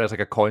event or whatever. It's like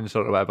a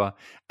concert or whatever,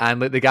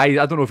 and like the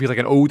guy, I don't know if he's like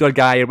an older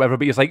guy or whatever,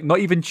 but he's like not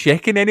even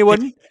checking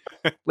anyone.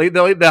 like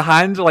the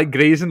hands are like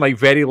grazing like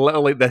very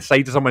little, like the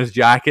side of someone's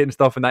jacket and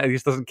stuff, and that he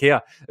just doesn't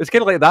care. It's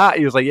kind of like that.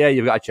 He was like, "Yeah,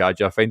 you've got a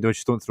charger. Fine,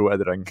 just don't throw it at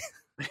the ring."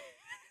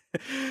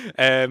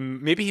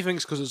 Maybe he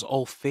thinks because it's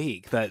all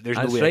fake that there's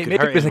That's no way right. it could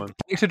Maybe hurt it was anyone.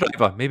 a taxi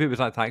driver. Maybe it was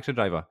that taxi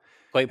driver.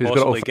 Quite who's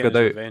possibly got it all getting his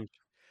out. revenge.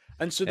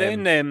 And so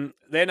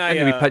then I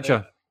a wee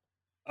picture.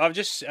 I've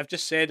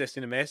just said this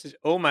in a message.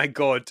 Oh my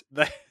god,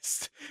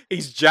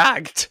 he's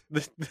jacked.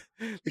 The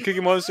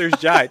Cookie Monster's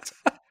jacked,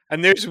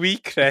 and there's wee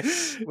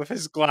Chris with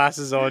his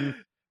glasses on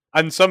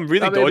and some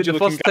really dodgy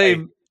looking guy.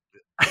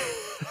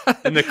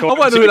 In the I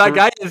want to know who that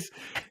guy is.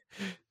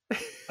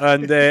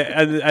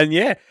 And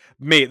yeah.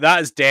 Mate, that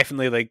is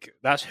definitely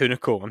that's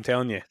Hunico, I'm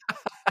telling you.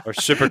 Or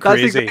Super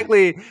Crazy.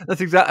 That's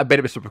exactly, I bet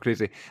it was Super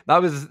Crazy.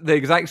 That was the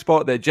exact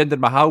spot that Jinder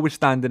Mahal was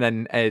standing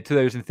in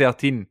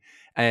 2013.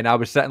 And I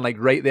was sitting like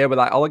right there where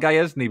that other guy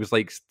is, and he was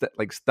like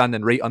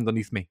standing right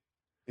underneath me.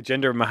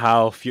 Jinder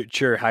Mahal,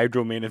 future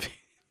Hydro main event.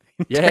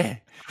 Yeah.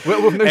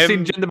 We've now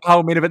seen Jinder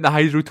Mahal main event in the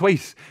Hydro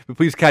twice. But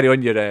please carry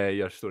on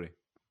your story.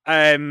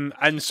 And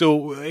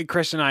so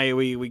Chris and I,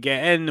 we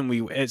get in,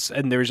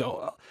 and there's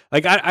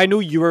like I know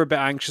you were a bit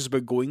anxious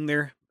about going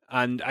there,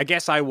 and I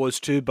guess I was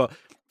too. But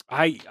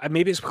I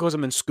maybe it's because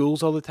I'm in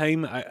schools all the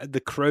time.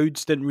 The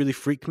crowds didn't really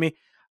freak me,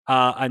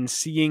 and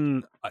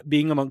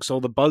being amongst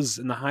all the buzz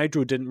in the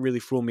Hydro didn't really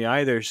throw me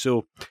either.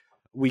 So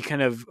we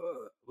kind of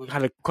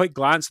had a quick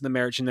glance at the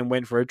merch and then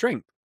went for a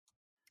drink.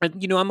 And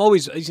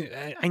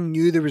I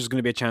knew there was going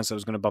to be a chance I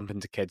was going to bump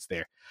into kids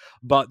there,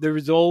 but there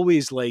was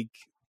always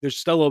there's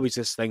still always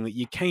this thing that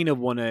you kind of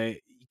want to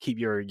keep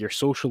your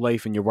social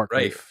life and your work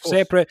life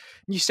separate.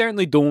 And you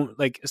certainly don't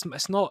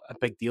it's not a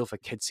big deal if a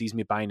kid sees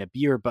me buying a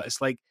beer, but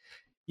it's like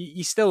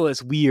you still,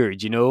 it's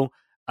weird,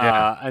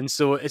 And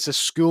so it's a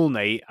school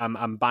night.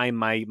 I'm buying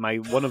my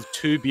one of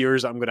 2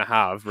 beers I'm going to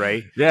have,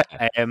 right? Yeah.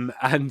 And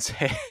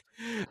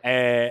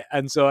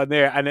so I'm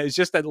there, and it's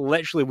just that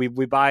literally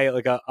we buy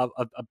like a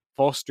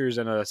Foster's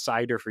and a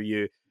cider for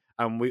you.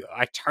 And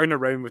I turn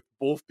around with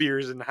both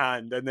beers in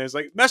hand, and there's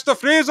like, Mr.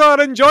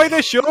 Fraser, enjoy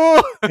the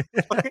show.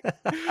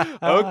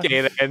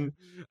 Okay, then.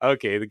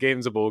 Okay, the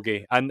game's a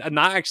bogey. And that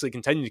actually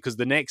continued because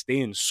the next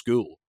day in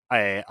school,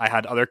 I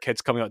had other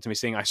kids coming up to me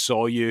saying, I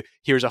saw you.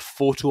 Here's a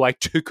photo I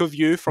took of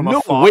you from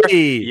afar. No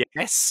way!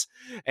 Yes.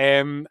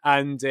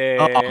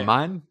 Oh,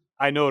 man.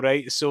 I know,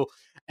 right? So,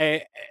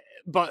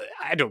 but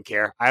I don't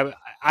care.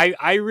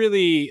 I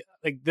really,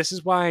 like, this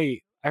is why...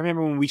 I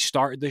remember when we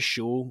started this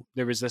show,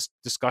 there was this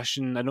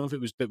discussion. I don't know if it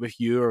was with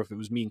you or if it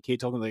was me and Kate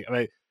talking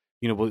about,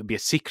 will it be a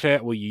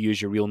secret? Will you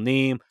use your real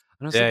name?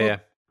 And I was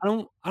like,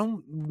 well, I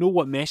don't know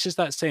what meshes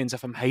that sends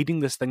if I'm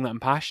hiding this thing that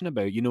I'm passionate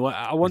about.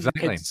 I want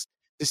kids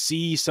to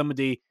see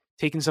somebody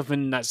taking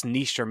something that's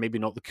niche or maybe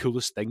not the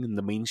coolest thing in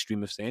the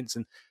mainstream of sense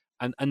and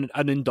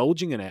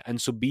indulging in it.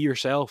 And so be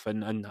yourself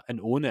and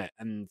own it.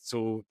 And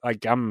so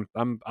like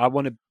I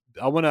want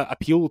to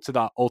appeal to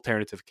that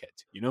alternative kid,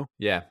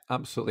 Yeah,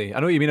 absolutely. I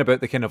know what you mean about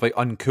the kind of like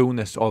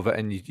uncoolness of it,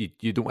 and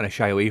you don't want to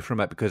shy away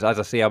from it because, as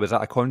I say, I was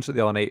at a concert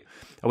the other night.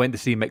 I went to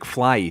see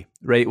McFly,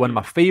 right? One of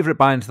my favourite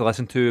bands to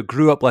listen to.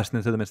 Grew up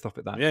listening to them and stuff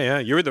like that. Yeah.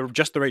 You were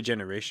just the right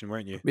generation,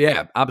 weren't you?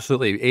 Yeah,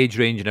 absolutely. Age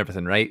range and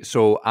everything, right?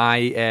 So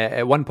I,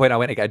 at one point, I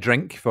went to get a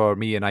drink for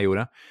me and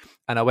Iona,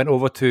 and I went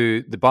over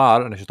to the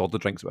bar and I just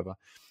ordered drinks, whatever.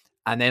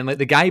 And then like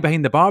the guy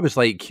behind the bar was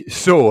like,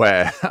 "So,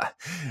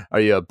 are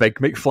you a big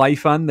McFly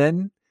fan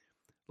then?"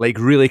 Like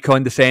really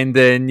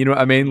condescending, you know what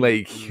I mean?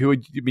 Like, who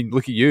would you mean?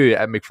 Look at you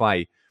at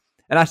McFly.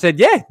 And I said,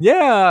 yeah,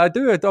 I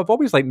do. I've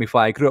always liked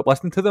McFly. I grew up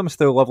listening to them.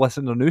 Still love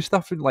listening to new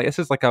stuff. And like, this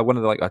is like one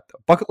of the like a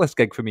bucket list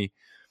gig for me.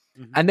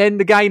 Mm-hmm. And then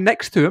the guy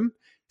next to him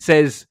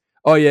says,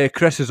 "Oh yeah,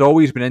 Chris has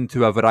always been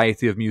into a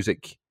variety of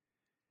music."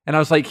 And I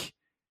was like,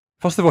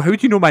 first of all, how do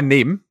you know my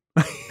name?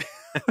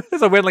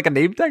 Is I wearing like a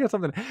name tag or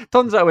something?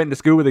 Turns out I went to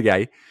school with a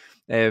guy.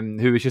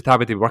 Who was just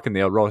happy to be working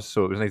there, Ross,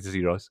 so it was nice to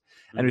see Ross.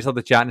 And we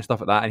started chatting and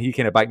stuff like that, and he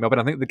kind of backed me up, and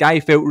I think the guy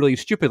felt really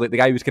stupid, like the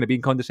guy who was kind of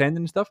being condescending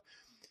and stuff.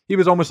 He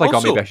was almost like,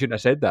 also, maybe I shouldn't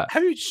have said that.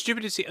 How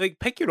stupid is it? Like,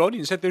 pick your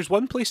audience. If there's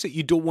one place that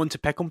you don't want to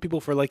pick on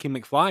people for liking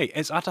McFly,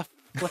 it's at a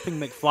flipping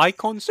McFly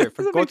concert,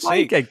 for God's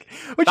sake. Gig.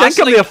 Which that's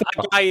like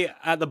a guy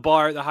at the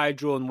bar at the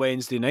Hydro on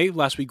Wednesday night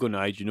last week going,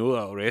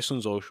 that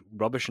wrestling's all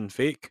rubbish and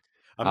fake.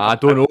 I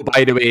don't know,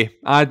 by the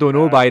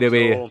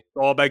way.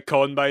 Oh, big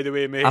con, by the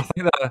way, mate. I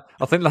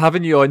think they're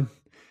having you on.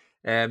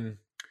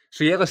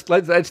 So yeah,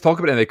 let's talk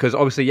about it because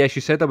obviously, yes,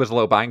 you said I was a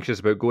little bit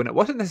anxious about going. It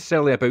wasn't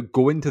necessarily about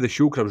going to the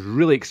show because I was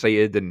really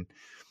excited, and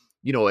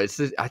I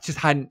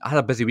had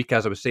a busy week,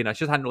 as I was saying. I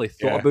just hadn't really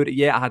thought about it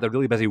yet. I had a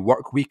really busy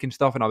work week and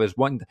stuff, and I was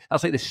wanting.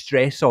 That's like the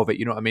stress of it,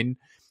 you know what I mean?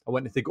 I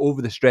wanted to go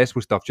over the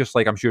stressful stuff, just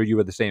like I'm sure you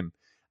were the same.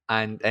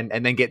 And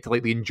then get to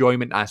like the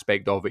enjoyment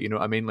aspect of it, you know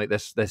what I mean? Like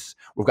this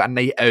we've got a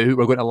night out,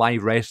 we're going to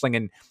live wrestling,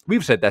 and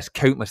we've said this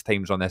countless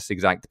times on this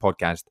exact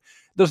podcast.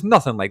 There's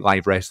nothing like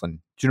live wrestling.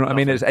 Do you know what I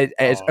mean?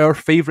 It's our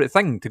favorite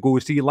thing to go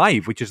see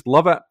live. We just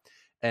love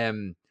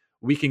it.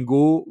 We can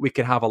go, we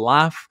can have a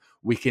laugh,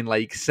 we can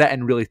like sit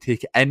and really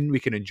take it in, we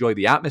can enjoy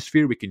the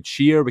atmosphere, we can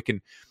cheer, we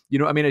can, you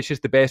know what I mean? It's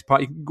just the best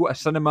part. You can go to a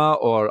cinema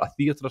or a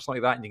theatre or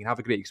something like that, and you can have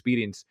a great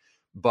experience.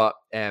 But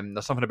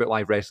there's something about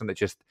live wrestling that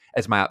just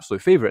is my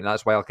absolute favourite, and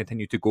that's why I'll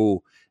continue to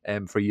go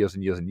for years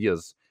and years and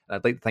years. And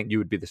I'd like to think you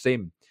would be the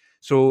same.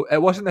 So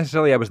it wasn't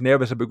necessarily I was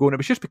nervous about going. It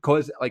was just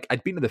because like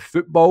I'd been to the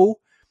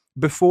football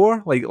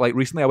before. Like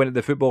recently I went to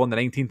the football on the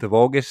 19th of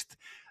August,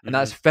 and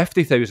that's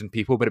 50,000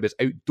 people, but it was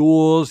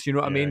outdoors, you know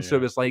what I mean? Yeah. So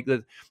it was like,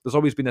 there's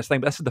always been this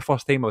thing, but this is the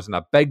first time I was in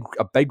a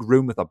big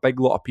room with a big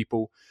lot of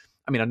people.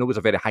 I mean, I know it was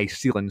a very high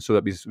ceiling, so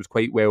it was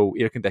quite well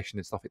air conditioned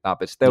and stuff like that,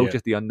 but still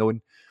just the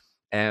unknown.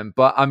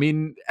 But I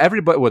mean,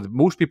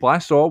 most people I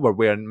saw were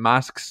wearing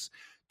masks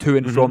to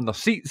and from their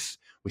seats.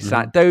 We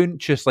sat down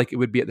just like it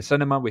would be at the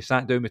cinema. We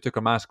sat down, we took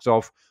our masks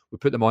off, we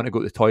put them on to go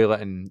to the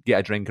toilet and get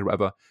a drink or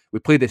whatever. We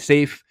played it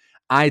safe.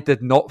 I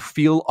did not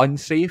feel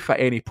unsafe at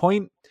any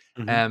point.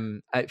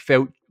 It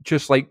felt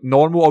just like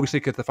normal, obviously,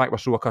 because the fact we're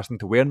so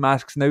accustomed to wearing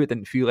masks now, it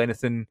didn't feel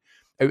anything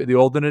out of the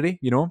ordinary,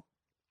 you know?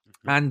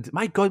 And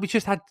my God, we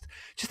just had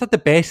the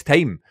best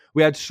time.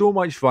 We had so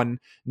much fun,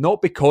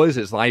 not because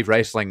it's live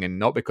wrestling and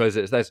not because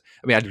it's this.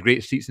 I mean, I had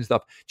great seats and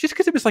stuff, just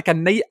because it was like a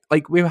night,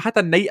 like we had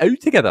a night out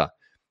together.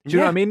 Do you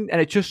know what I mean?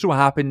 And it just so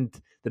happened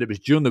that it was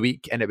during the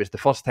week, and it was the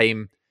first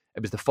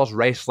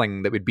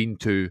wrestling that we'd been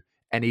to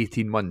in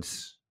 18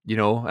 months, you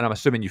know? And I'm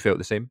assuming you felt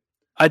the same.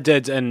 I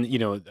did, and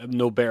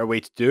no better way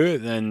to do it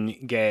than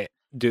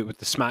do it with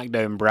the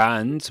SmackDown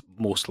brand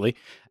mostly,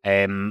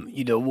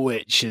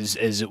 which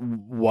is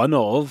one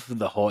of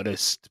the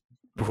hottest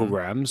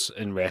programs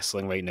in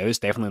wrestling right now. It's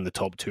definitely in the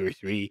top 2 or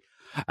 3,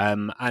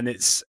 and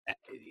it's,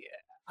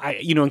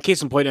 in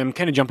case in point, I'm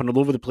kind of jumping all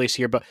over the place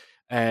here, but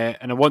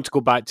and I want to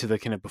go back to the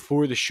kind of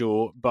before the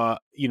show,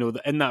 but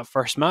in that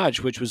first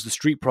match, which was the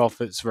Street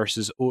Profits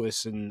versus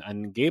Otis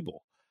and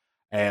Gable.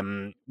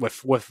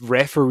 with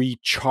referee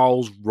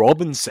Charles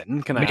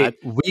Robinson. Can I add?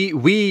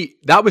 We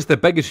that was the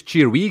biggest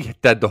cheer we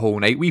did the whole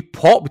night.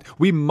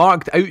 We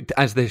marked out,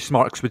 as the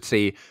Smarks would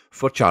say,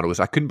 for Charles.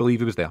 I couldn't believe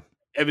he was there.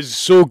 It was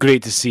so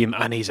great to see him,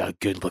 and he's a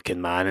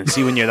good-looking man. And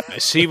see when you're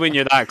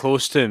that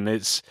close to him,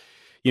 it's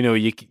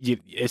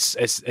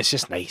it's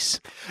just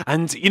nice.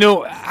 And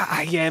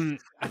I'm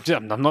not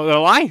gonna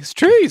lie, it's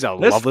true. He's a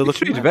lovely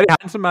looking, he's a very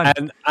handsome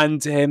man,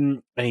 and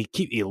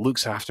he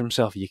looks after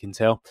himself. You can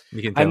tell.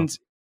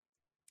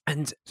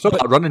 And so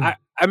running. I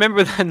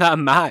remember in that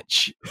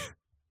match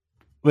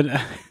when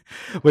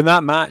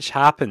that match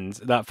happened,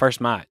 that first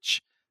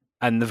match.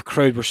 And the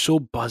crowd were so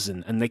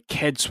buzzing, and the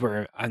kids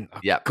were, and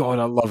God,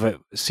 I love it,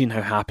 seeing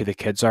how happy the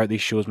kids are at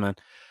these shows, man.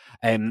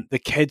 The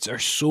kids are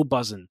so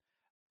buzzing,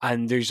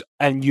 and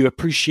you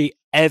appreciate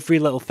every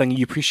little thing.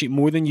 You appreciate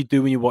more than you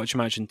do when you watch a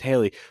match on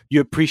telly.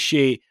 You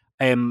appreciate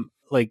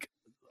like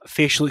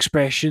facial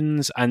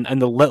expressions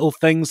and the little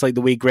things, like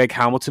the way Greg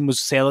Hamilton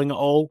was selling it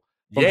all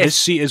from his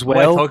seat as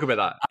well. Talk about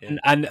that,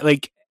 and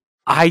like.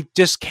 I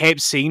just kept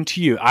saying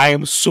to you, I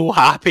am so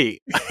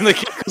happy. I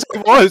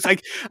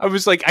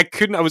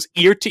was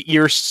ear to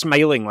ear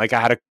smiling like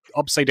I had a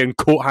upside down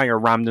coat hanger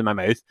rammed in my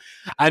mouth.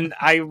 And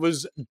I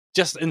was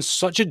just in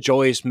such a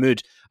joyous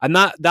mood. And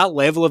that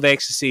level of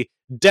ecstasy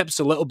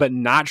dips a little bit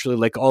naturally,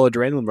 like all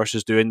Adrenaline Rush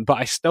is doing, but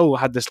I still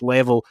had this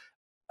level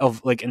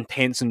of like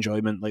intense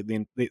enjoyment, like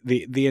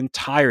the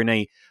entire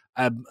night.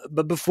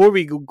 But before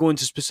we go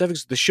into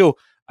specifics of the show,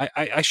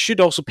 I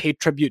should also pay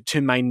tribute to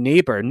my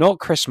neighbour, not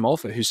Chris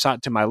Moffat, who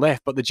sat to my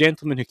left, but the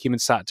gentleman who came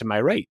and sat to my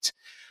right.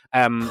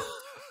 I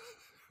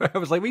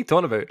was like, what are you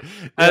talking about?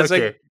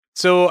 Okay.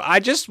 So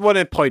I just want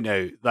to point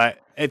out that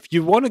if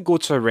you want to go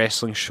to a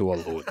wrestling show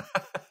alone,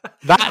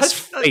 that's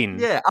fine.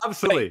 Yeah,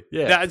 absolutely.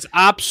 Yeah, that's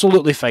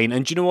absolutely fine.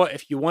 And do you know what?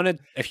 If you want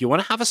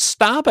to have a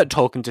stab at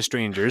talking to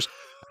strangers,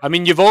 I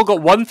mean, you've all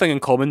got one thing in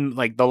common,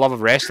 like the love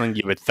of wrestling,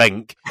 you would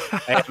think.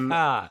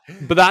 But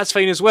that's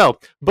fine as well.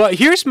 But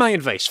here's my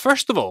advice.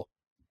 First of all,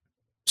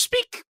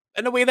 speak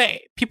in a way that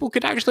people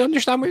could actually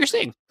understand what you're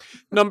saying.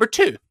 Number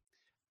two,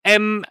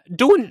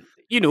 don't,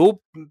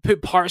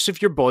 put parts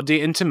of your body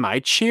into my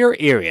chair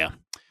area.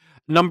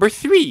 Number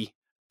three,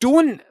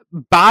 don't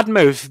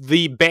badmouth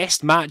the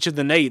best match of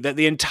the night that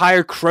the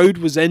entire crowd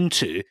was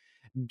into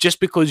just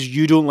because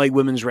you don't like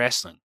women's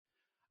wrestling.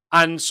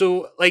 And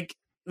so, like,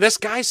 this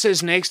guy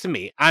sits next to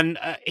me, and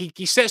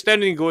he sits down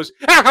and he goes,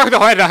 he was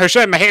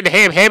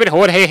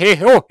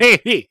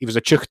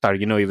a chuckter,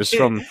 he was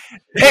from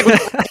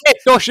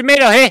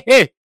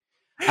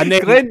and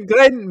then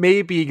Glenn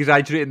may be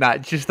exaggerating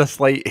that just a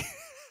slight.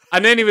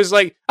 And then he was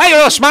like, hey,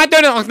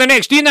 SmackDown on the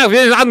next day now,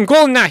 I'm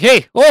going now,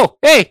 hey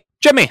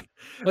Jimmy,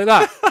 like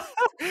that.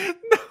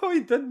 No,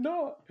 he did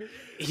not.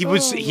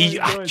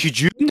 Did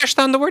you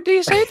understand the word that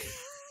he said?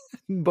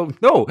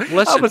 But no,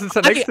 listen, I wasn't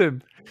sitting next to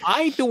him.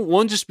 I don't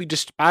want to speak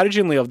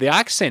disparagingly of the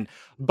accent,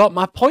 but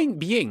my point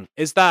being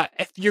is that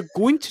if you're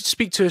going to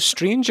speak to a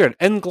stranger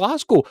in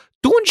Glasgow,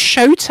 don't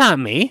shout at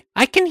me.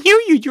 I can hear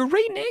you. You're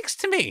right next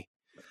to me.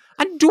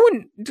 And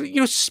don't,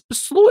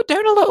 slow it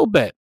down a little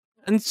bit.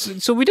 And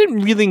so we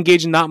didn't really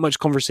engage in that much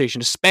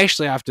conversation,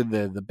 especially after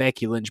the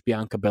Becky Lynch,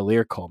 Bianca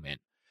Belair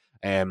comment.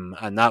 And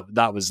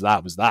that was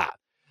that.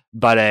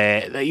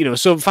 But,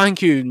 so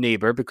thank you,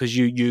 neighbour, because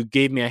you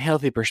gave me a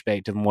healthy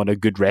perspective on what a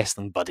good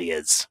wrestling buddy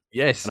is.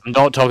 Yes. And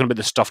I'm not talking about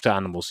the stuffed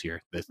animals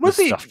here. Was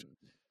he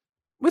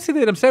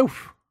there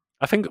himself?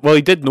 I think, well,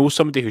 he did know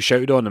somebody who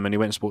shouted on him and he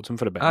went and spoke to him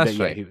for a bit. That's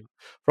right.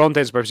 For all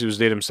intents and purposes, he was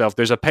there himself.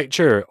 There's a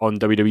picture on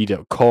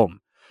WWE.com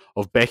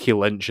of Becky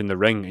Lynch in the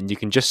ring, and you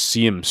can just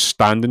see him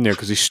standing there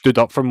because he stood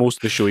up for most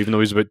of the show, even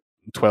though he's about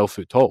 12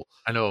 foot tall.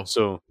 I know.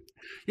 So,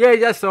 yeah,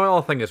 that's the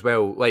other thing as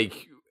well.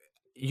 Like,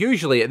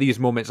 usually at these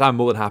moments, I'm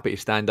more than happy to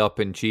stand up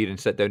and cheer and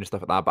sit down and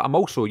stuff like that. But I'm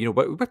also,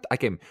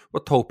 we're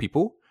tall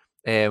people.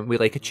 We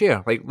like a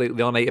chair. Like the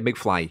other night at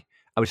McFly,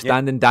 I was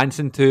standing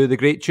dancing to the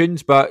great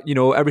tunes, but,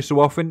 every so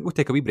often we'll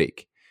take a wee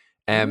break.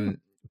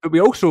 But we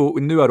also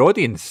knew our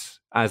audience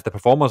as the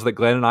performers that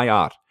Glenn and I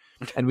are.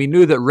 And we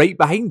knew that right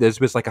behind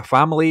us was like a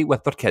family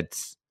with their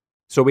kids.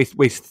 So we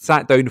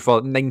sat down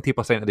for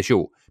 90% of the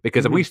show.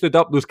 Because if we stood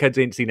up, those kids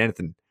ain't seen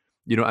anything.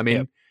 You know what I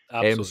mean?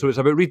 Yep, so it's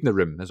about reading the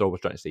room, is all we're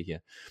trying to say here.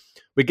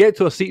 We get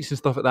to our seats and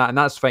stuff like that, and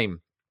that's fine.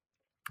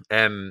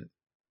 We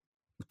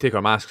take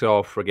our masks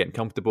off, we're getting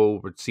comfortable,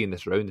 we're seeing the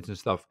surroundings and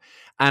stuff.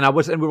 And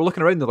we were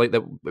looking around, like,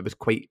 it was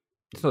quite,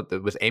 it's not that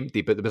it was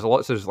empty, but there was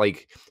lots of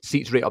like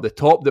seats right up the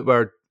top that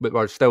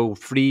were still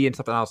free and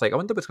stuff. And I was like, I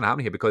wonder what's going to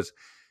happen here, because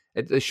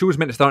the show's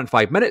meant to start in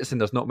 5 minutes,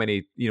 and there's not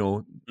many,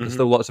 there's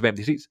still lots of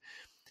empty seats.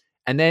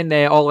 And then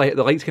the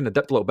lights kind of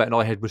dipped a little bit, and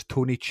all I had was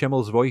Tony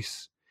Chimmel's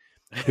voice,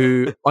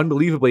 who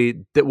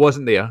unbelievably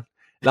wasn't there.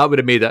 That would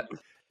have made it.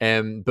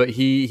 But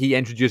he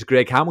introduced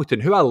Greg Hamilton,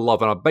 who I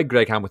love. I'm a big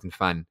Greg Hamilton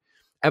fan.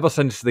 Ever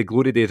since the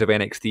glory days of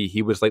NXT,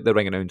 he was like the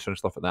ring announcer and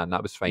stuff like that, and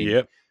that was fine.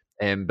 Yep.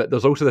 But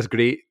there's also this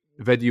great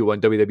video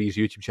on WWE's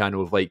YouTube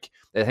channel of, like,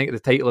 I think the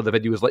title of the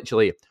video is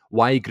literally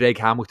 "Why Greg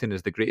Hamilton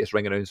is the greatest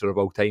ring announcer of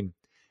all time,"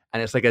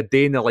 and it's like a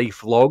day in the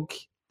life vlog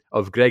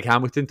of Greg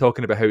Hamilton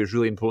talking about how it's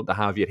really important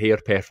to have your hair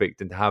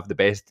perfect and to have the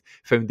best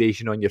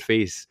foundation on your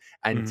face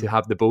and to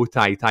have the bow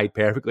tie tied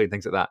perfectly and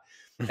things like that.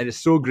 And it's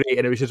so great.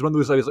 And it was just one of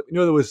those, I was like,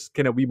 there was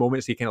kind of wee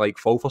moments you kind of like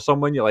fall for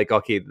someone. You're like,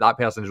 okay, that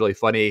person's really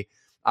funny.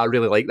 I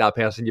really like that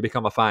person. You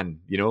become a fan,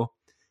 It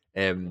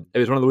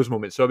was one of those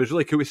moments. So it was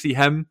really cool to see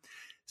him.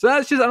 So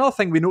that's just another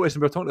thing we noticed,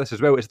 and we were talking about this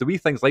as well. It's the wee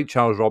things like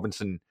Charles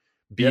Robinson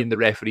being the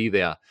referee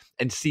there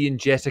and seeing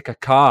Jessica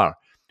Carr,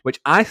 which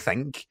I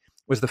think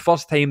was the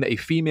first time that a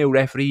female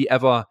referee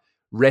ever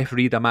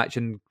refereed a match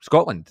in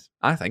Scotland,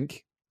 I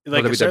think.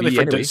 Like, certainly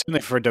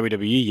for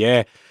WWE,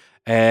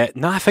 yeah.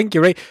 No, I think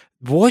you're right.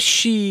 Was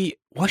she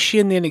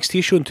in the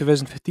NXT show in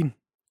 2015?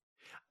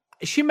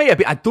 She might have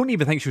been. I don't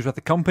even think she was with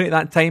the company at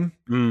that time.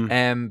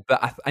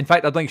 But in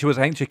fact, I think she was.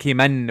 I think she came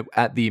in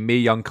at the Mae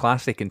Young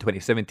Classic in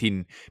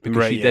 2017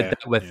 because she did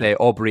that with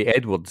Aubrey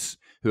Edwards,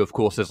 who of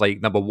course is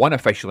like number one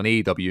official in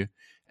AEW.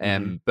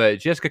 But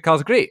Jessica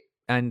Carr's great,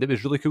 and it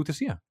was really cool to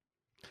see her.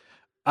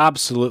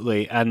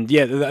 Absolutely, and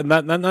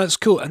that's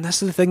cool. And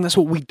this is the thing. That's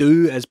what we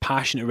do as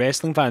passionate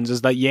wrestling fans.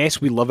 Is that yes,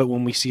 we love it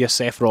when we see a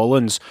Seth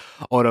Rollins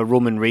or a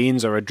Roman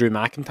Reigns or a Drew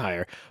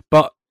McIntyre,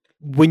 but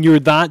when you're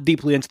that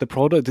deeply into the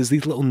product, there's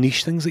these little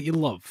niche things that you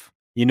love.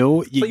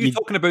 You're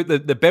talking about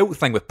the belt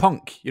thing with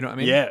Punk, you know what I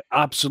mean? Yeah,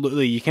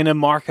 absolutely. You kind of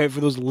mark out for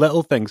those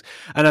little things.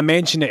 And I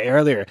mentioned it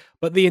earlier,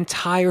 but the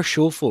entire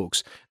show,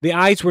 folks, the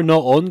eyes were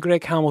not on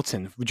Greg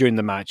Hamilton during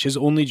the matches,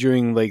 only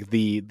during like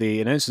the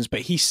announcements.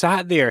 But he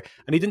sat there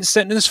and he didn't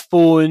sit on his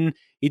phone.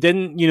 He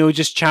didn't,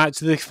 just chat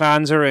to the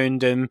fans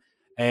around him.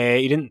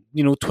 He didn't,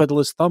 twiddle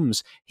his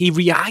thumbs. He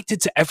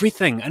reacted to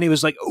everything, and he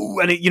was like,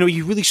 "Oh!" And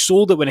he really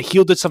sold it when a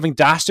heel did something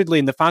dastardly,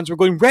 and the fans were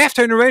going, "Ref,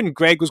 turn around!" And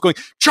Greg was going,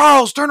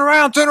 "Charles, turn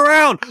around!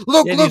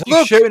 Look,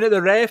 look!" Shouting at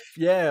the ref,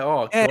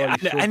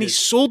 God, he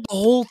sold the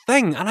whole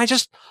thing, and I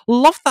just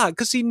love that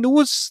because he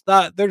knows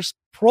that there's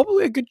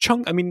probably a good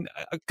chunk. I mean,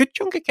 a good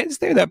chunk of kids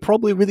there that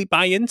probably really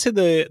buy into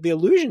the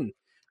illusion,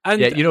 and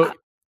you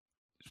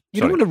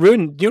don't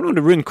want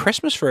to ruin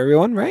Christmas for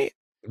everyone, right?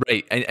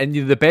 Right, and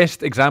the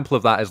best example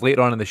of that is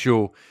later on in the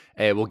show.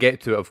 We'll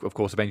get to it, of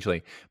course,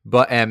 eventually.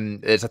 But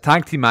it's a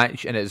tag team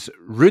match, and it's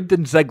Rude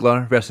and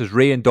Ziggler versus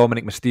Rey and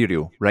Dominic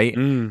Mysterio, right?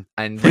 And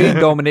Rey and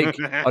Dominic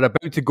are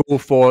about to go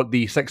for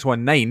the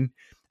 619,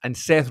 and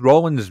Seth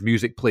Rollins'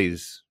 music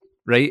plays,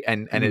 right?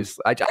 And it's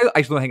I don't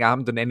think I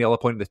haven't done any other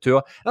point of the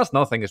tour. That's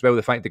another thing as well,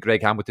 the fact that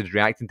Greg Hamilton's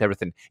reacting to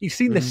everything. He's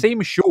seen the same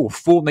show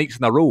 4 nights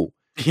in a row.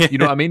 You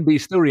know what I mean? But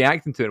he's still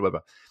reacting to it,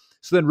 whatever.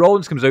 So then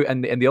Rollins comes out,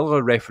 and the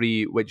other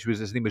referee,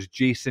 his name was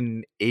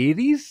Jason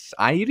Iries,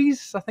 I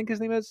think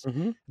his name is. I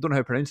don't know how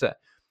to pronounce it.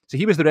 So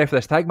he was the ref for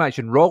this tag match,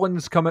 and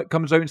Rollins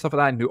comes out and stuff like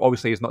that, and who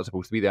obviously is not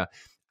supposed to be there.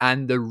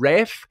 And the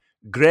ref,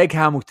 Greg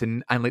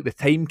Hamilton, and like the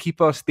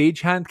timekeeper,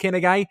 stagehand kind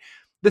of guy,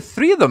 the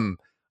three of them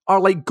are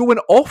like going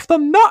off their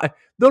nut.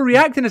 They're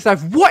reacting as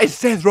if, what is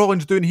Seth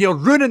Rollins doing here,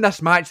 ruining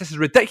this match? This is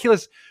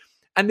ridiculous.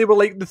 And they were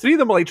like, the three of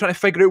them were like trying to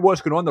figure out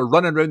what's going on. They're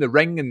running around the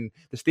ring, and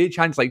the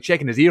stagehand's like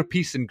checking his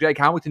earpiece, and Greg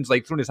Hamilton's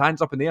like throwing his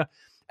hands up in the air.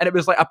 And it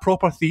was like a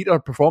proper theatre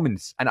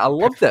performance. And I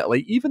loved it.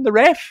 Like, even the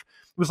ref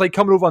was like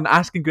coming over and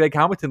asking Greg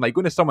Hamilton, like,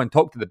 going to someone,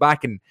 talk to the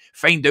back and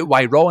find out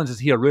why Rollins is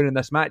here ruining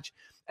this match.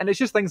 And it's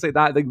just things like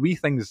that, like wee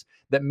things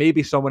that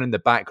maybe someone in the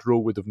back row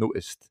would have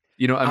noticed.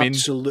 You know what I mean?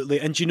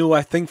 Absolutely. And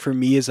I think for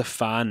me as a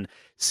fan,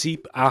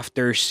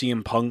 after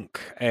CM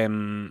Punk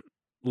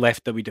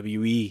left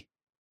WWE,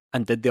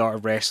 and did the Art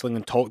of Wrestling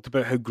and talked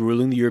about how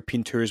grueling the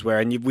European tours were.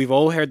 And we've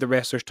all heard the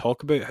wrestlers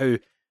talk about how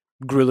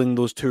grueling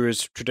those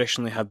tours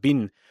traditionally have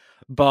been.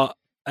 But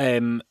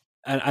and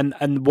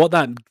what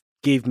that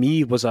gave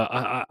me was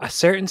a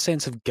certain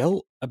sense of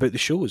guilt about the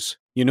shows,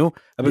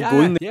 about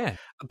going there. Yeah.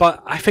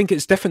 But I think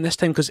it's different this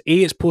time because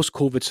it's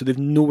post-COVID, so they've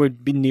nowhere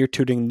been near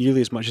touring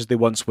nearly as much as they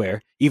once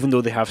were, even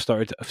though they have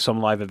started some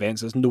live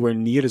events. It's nowhere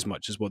near as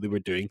much as what they were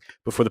doing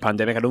before the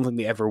pandemic. I don't think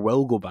they ever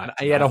will go back.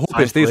 I hope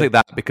it stays like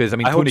that because,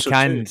 Tony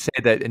Khan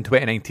said that in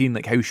 2019,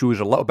 like house shows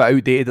are a little bit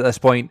outdated at this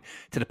point,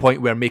 to the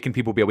point where making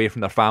people be away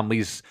from their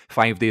families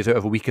 5 days out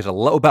of a week is a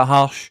little bit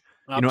harsh.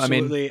 You know what I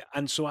mean? Absolutely.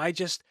 And so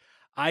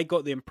I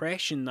got the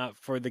impression that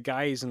for the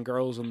guys and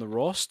girls on the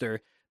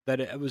roster, that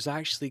it was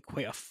actually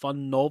quite a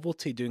fun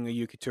novelty doing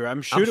a UK tour.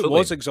 I'm sure it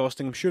was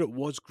exhausting. I'm sure it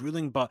was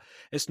grueling, but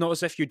it's not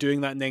as if you're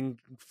doing that and then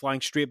flying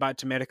straight back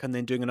to America and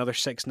then doing another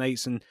 6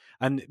 nights. And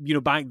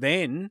back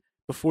then,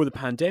 before the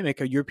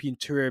pandemic, a European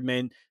tour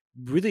meant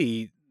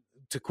really,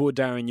 to quote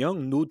Darren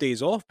Young, no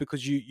days off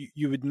because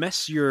you would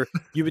miss your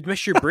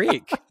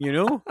break.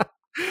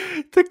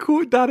 To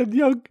quote Darren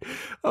Young,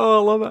 oh,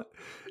 I love it.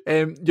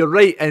 You're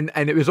right, and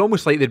it was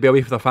almost like they'd be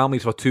away from their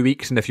families for 2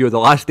 weeks, and if you were the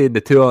last day in the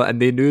tour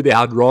and they knew they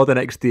had Raw the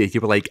next day, you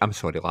were like, I'm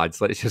sorry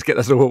lads, let's just get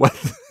this over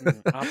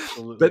with.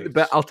 Absolutely.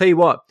 But I'll tell you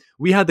what,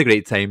 we had a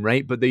great time,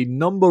 right? But the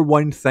number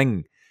one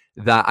thing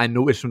that I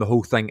noticed from the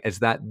whole thing is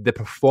that the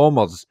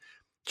performers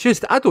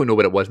I don't know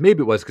what it was,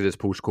 maybe it was because it's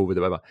post-COVID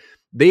or whatever,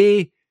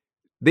 they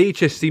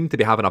just seemed to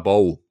be having a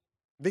ball.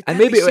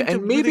 Maybe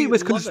it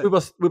was because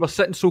we were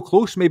sitting so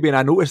close, maybe, and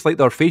I noticed like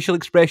their facial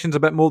expressions a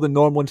bit more than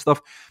normal and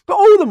stuff. But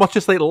all of them were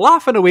just like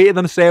laughing away to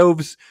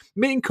themselves,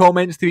 making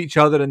comments to each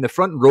other in the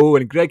front row,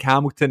 and Greg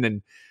Hamilton,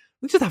 and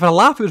just having a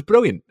laugh. It was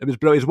brilliant. It was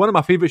brilliant. It's one of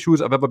my favourite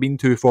shows I've ever been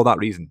to for that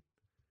reason.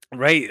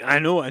 Right, I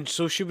know. And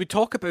so, should we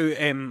talk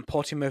about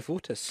Potty Mouth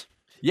Otis?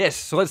 Yes,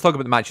 so let's talk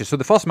about the matches. So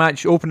the first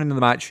match, opening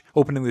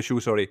the show,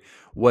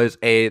 was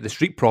the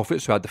Street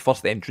Profits, who had the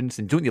first entrance,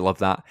 and don't you love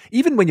that?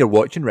 Even when you're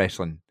watching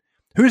wrestling,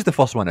 who's the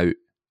first one out?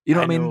 You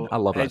know what I mean? I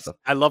love that stuff.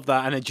 I love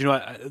that, and do you know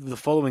what? The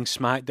following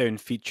SmackDown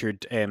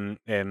featured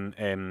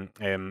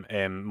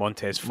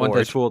Montez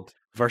Ford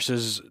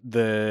versus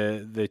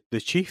the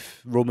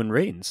Chief, Roman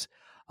Reigns,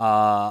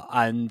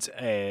 and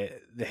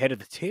the head of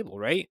the table,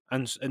 right?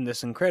 And in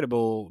this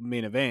incredible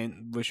main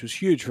event, which was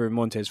huge for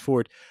Montez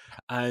Ford,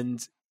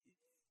 and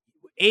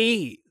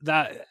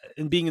that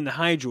in being in the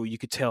Hydro, you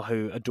could tell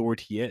how adored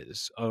he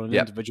is on an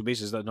individual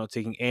basis. That not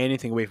taking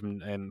anything away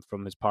from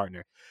his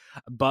partner,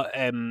 but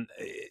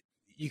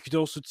you could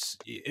also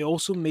it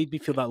also made me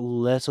feel that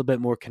little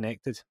bit more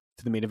connected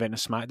to the main event of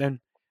SmackDown.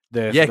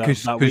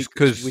 Because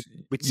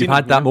you've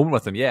had that moment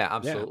with him. Yeah,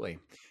 absolutely.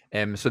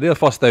 Yeah. So they're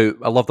first out.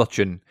 I love their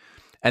tune,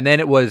 and then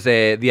it was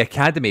the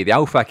Academy, the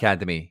Alpha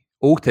Academy,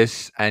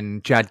 Otis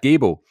and Chad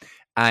Gable,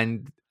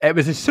 and it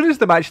was as soon as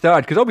the match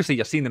started, because obviously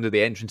you're seeing them do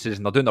the entrances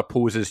and they're doing their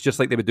poses just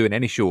like they would do in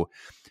any show.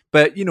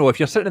 But, you know, if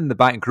you're sitting in the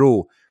back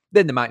row,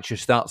 then the match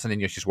just starts and then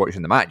you're just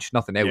watching the match.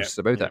 Nothing else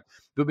about it.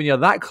 But when you're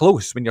that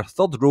close, when you're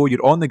third row,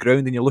 you're on the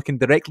ground and you're looking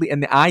directly in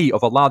the eye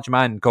of a large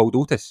man called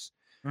Otis.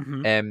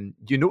 You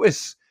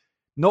notice,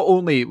 not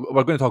only,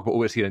 we're going to talk about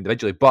Otis here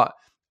individually, but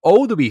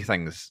all the wee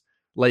things,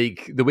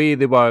 like the way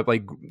they were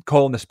like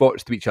calling the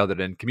spots to each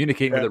other and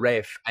communicating with the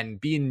ref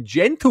and being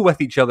gentle with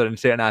each other in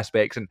certain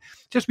aspects, and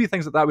just wee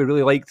things like that we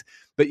really liked.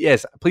 But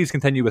yes, please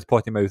continue with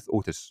Potty Mouth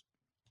Otis.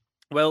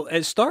 Well,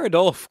 it started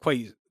off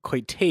quite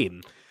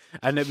tame,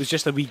 and it was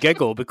just a wee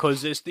giggle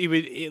because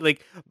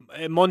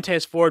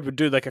Montez Ford would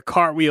do like a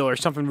cartwheel or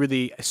something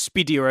really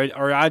speedy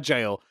or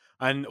agile,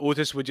 and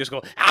Otis would just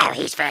go, "Oh,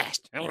 he's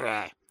fast!"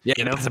 Yeah,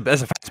 you know,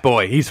 that's a fast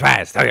boy. He's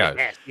fast.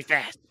 He's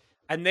fast.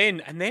 And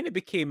then it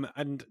became,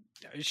 and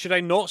should I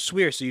not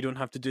swear so you don't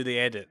have to do the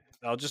edit?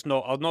 I'll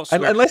not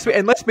swear.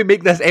 Unless we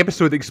make this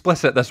episode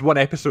explicit, this one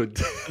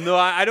episode. No,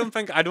 I don't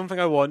think I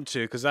want to,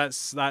 because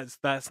that's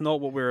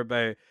not what we're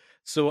about.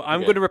 So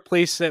I'm going to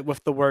replace it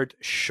with the word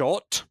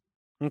shot.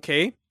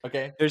 Okay.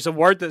 There's a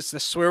word that's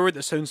a swear word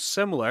that sounds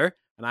similar,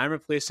 and I'm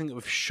replacing it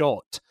with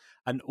shot.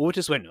 And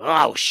Otis went,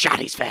 "Oh, shot,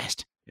 he's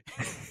fast."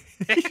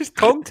 He just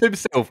talked to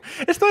himself.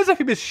 It's not as if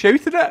he was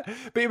shouting it,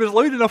 but he was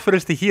loud enough for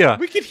us to hear.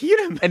 We could hear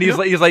him, and he's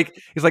like,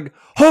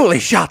 "Holy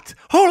shit!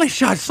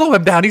 Slow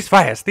him down. He's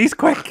fast. He's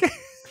quick."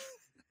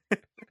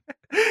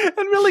 And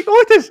we're like,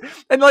 Otis,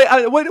 and like,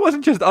 it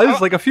wasn't just us.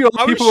 Like a few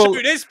other people.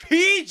 It's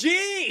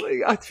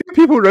PG. Like, a few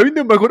people around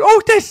him were going,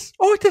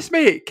 Otis,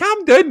 mate,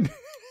 calm down.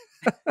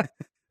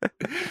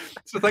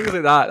 So things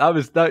like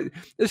that.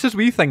 It's just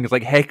wee things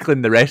like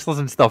heckling the wrestlers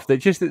and stuff. That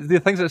just the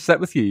things that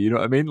sit with you. You know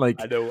what I mean? Like,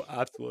 I know,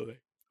 absolutely.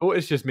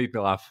 Otis just made me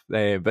laugh.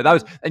 But that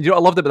was, and you know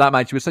what I loved about that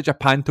match? It was such a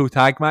panto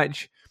tag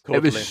match. Totally.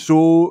 It was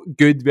so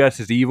good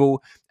versus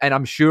evil, and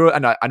I'm sure,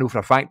 and I know for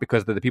a fact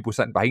because of the people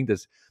sitting behind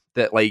us,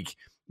 that like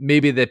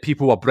maybe the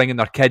people were bringing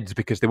their kids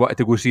because they wanted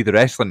to go see the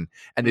wrestling,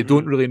 and they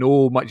don't really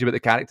know much about the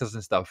characters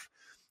and stuff.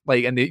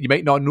 Like, and you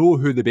might not know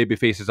who the baby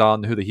faces are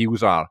and who the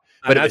heels are,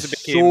 but it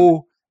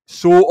was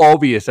so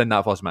obvious in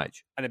that first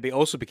match. And it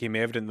also became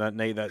evident that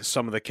night that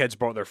some of the kids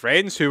brought their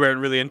friends who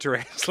weren't really into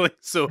wrestling.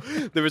 So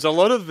there was a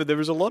lot of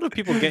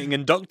people getting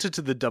inducted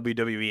to the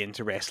WWE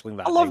into wrestling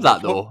that night. I love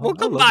that though. We'll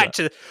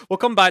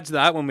come back to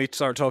that when we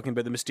start talking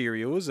about the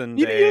Mysterios and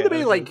you know the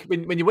way, like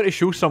when you want to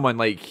show someone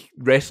like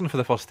wrestling for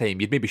the first time,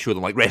 you'd maybe show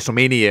them like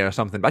WrestleMania or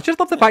something. But I just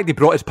love the fact they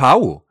brought his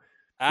pal.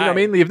 You know what I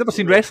mean? You've never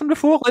seen wrestling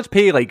before? Let's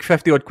pay like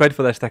 50 odd quid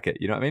for this ticket.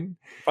 You know what I mean?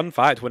 Fun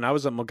fact, when I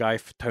was at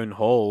Mulgai Town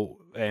Hall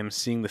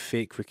seeing the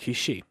fake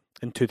Rikishi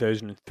in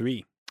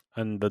 2003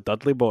 and the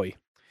Dudley Boy,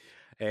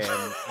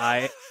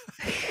 I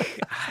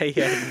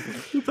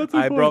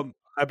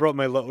brought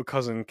my little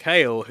cousin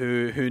Kyle,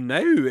 who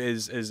now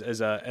is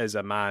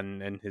a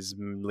man in his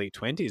late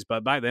 20s,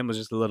 but back then was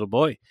just a little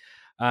boy,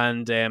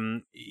 and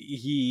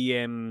he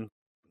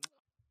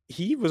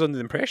was under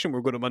the impression we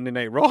were going to Monday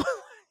Night Raw.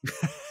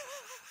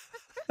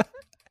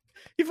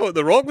 He thought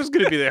The Rock was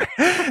going to be there.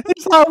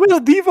 It's like,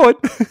 where's Devon?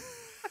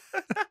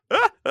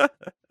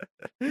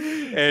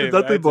 Anyway,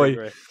 Dudley Boy.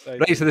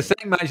 Right, so the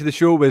second match of the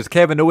show was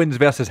Kevin Owens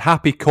versus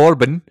Happy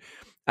Corbin.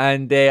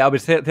 And I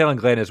was telling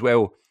Glenn as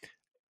well,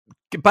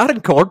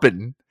 Baron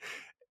Corbin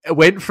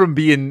went from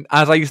being,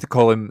 as I used to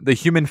call him, the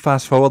human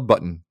fast forward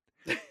button.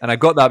 And I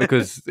got that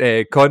because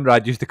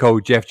Conrad used to call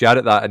Jeff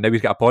Jarrett that, and now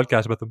he's got a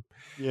podcast with him.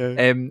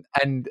 Yeah.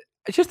 And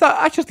it's just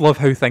that I just love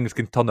how things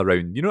can turn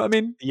around. You know what I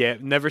mean? Yeah,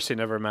 never say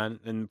never, man,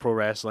 in pro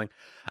wrestling.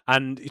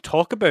 And you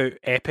talk about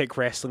epic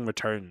wrestling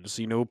returns,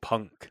 you know,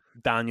 Punk,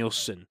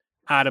 Danielson,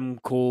 Adam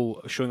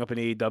Cole showing up in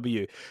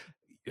AEW,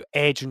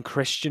 Edge and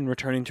Christian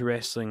returning to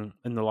wrestling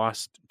in the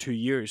last 2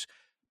 years.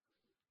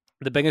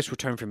 The biggest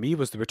return for me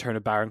was the return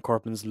of Baron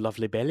Corbin's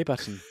lovely belly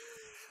button.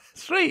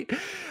 That's right.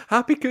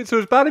 So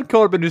it's Baron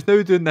Corbin who's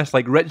now doing this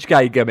like rich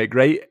guy gimmick,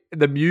 right?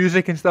 The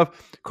music and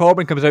stuff.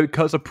 Corbin comes out,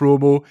 cuts a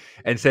promo,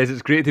 and says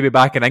it's great to be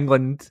back in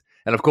England.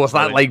 And of course,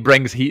 that like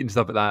brings heat and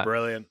stuff like that.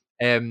 Brilliant.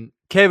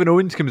 Kevin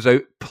Owens comes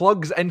out,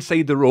 plugs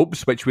inside the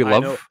ropes, which we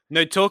love.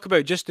 Now, talk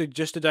about just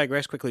to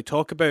digress quickly.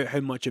 Talk about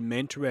how much it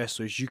meant to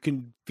wrestlers. You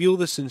can feel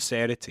the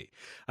sincerity,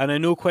 and I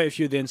know quite a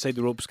few of the inside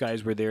the ropes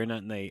guys were there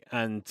that night,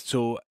 and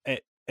so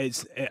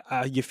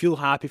you feel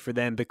happy for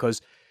them because,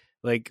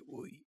 like,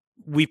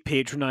 we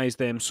patronized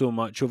them so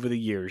much over the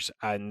years,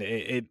 and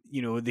it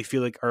they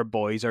feel like our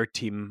boys, our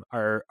team,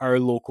 our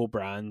local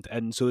brand,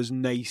 and so it's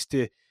nice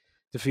to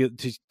feel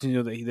to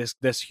know that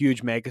this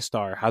huge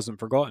megastar hasn't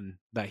forgotten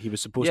that he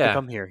was supposed to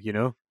come here. You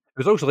know, it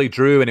was also like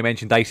Drew when he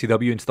mentioned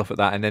ICW and stuff like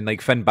that, and then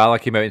like Finn Balor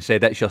came out and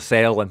said it's your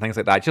cell and things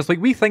like that. Just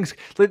like we think,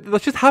 like, they're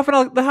just having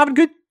a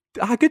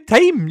good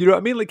time. You know what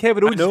I mean? Like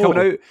Kevin Owens is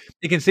coming out,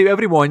 he can say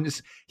whatever he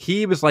wants.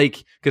 He was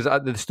like, because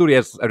the story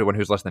is, everyone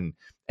who's listening,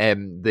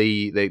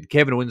 the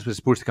Kevin Owens was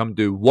supposed to come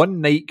do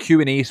one night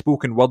Q&A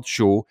spoken word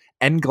show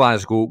in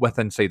Glasgow with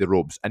Inside the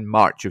Ropes in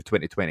March of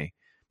 2020.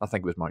 I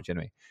think it was March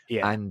anyway.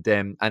 Yeah. And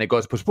it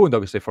got postponed,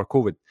 obviously, for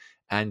COVID.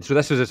 And so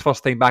this was his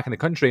first time back in the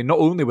country. And not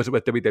only was it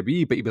with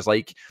WWE, but he was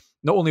like,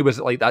 not only was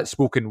it like that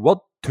spoken word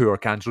tour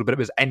cancelled, but it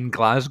was in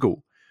Glasgow.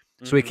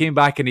 Mm-hmm. So he came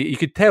back and you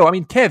could tell. I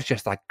mean, Kev's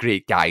just a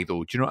great guy,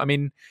 though. Do you know what I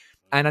mean?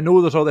 And I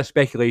know there's all this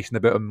speculation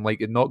about him,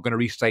 like, not going to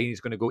re-sign. He's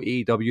going to go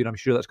AEW, and I'm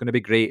sure that's going to be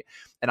great.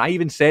 And I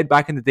even said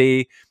back in the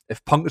day,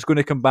 if Punk is going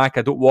to come back,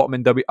 I don't want him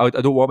in I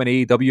don't want him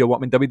in AEW. I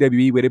want him in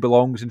WWE where he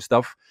belongs and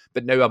stuff.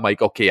 But now I'm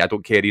like, okay, I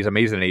don't care. He's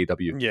amazing in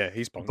AEW. Yeah,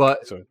 he's Punk.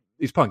 But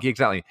he's Punk,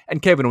 exactly.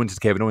 And Kevin Owens is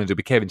Kevin Owens. It'll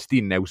be Kevin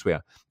Steen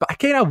elsewhere. But I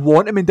kind of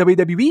want him in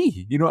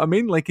WWE. You know what I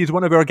mean? Like, he's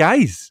one of our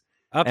guys.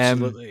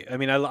 Absolutely. I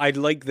mean, I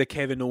like the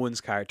Kevin Owens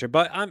character,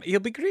 but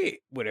he'll be great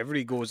wherever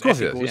he goes. If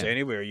he goes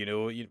anywhere, you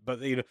know. But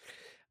you know.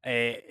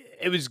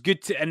 It was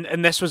good to,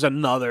 and this was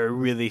another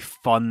really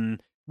fun,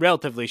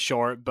 relatively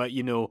short, but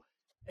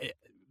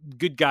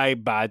good guy,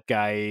 bad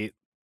guy,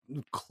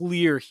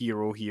 clear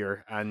hero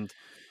here, and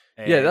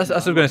that's what I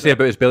was going to say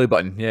about his belly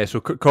button. Yeah,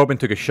 so Corbin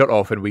took his shirt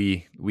off, and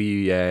we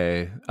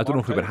I don't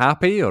know if we were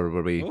happy or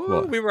were we?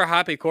 Oh, we were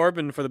happy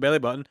Corbin for the belly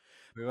button.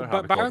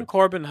 But Baron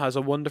Corbin has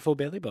a wonderful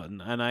belly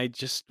button, and I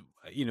just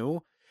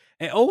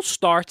it all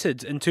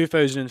started in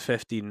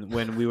 2015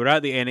 when we were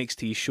at the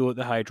NXT show at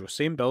the Hydro,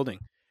 same building.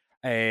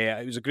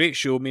 It was a great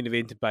show, main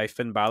evented by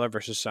Finn Balor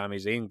versus Sami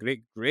Zayn.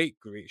 Great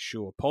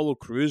show. Apollo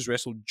Crews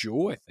wrestled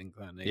Joe, I think,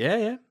 that night.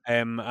 Yeah.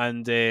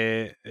 And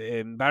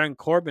Baron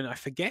Corbin, I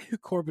forget who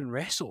Corbin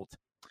wrestled.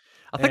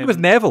 I think it was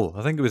Neville.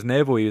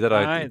 He did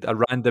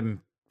a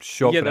random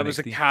shot. Yeah, that was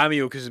a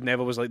cameo because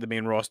Neville was like the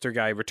main roster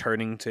guy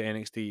returning to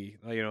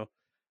NXT.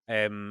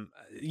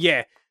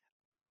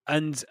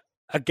 And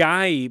a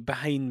guy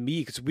behind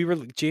me, because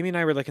Jamie and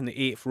I were like in the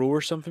 8th row or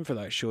something for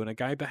that show, and a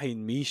guy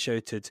behind me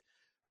shouted,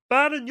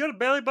 "Baron, your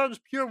belly button's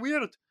pure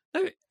weird."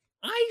 Now,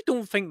 I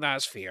don't think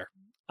that's fair.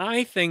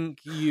 I think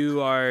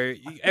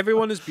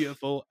everyone is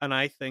beautiful, and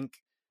I think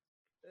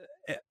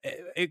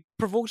it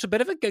provokes a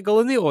bit of a giggle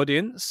in the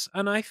audience,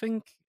 and I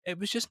think it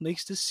was just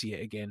nice to see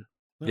it again.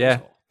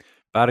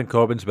 Baron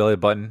Corbin's belly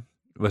button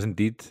was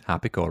indeed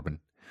Happy Corbin.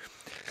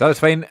 So that was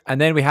fine. And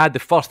then we had the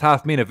first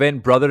half main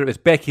event, brother. It was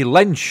Becky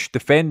Lynch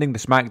defending the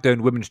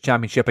SmackDown Women's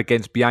Championship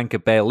against Bianca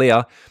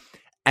Belair.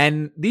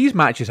 And these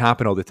matches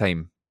happen all the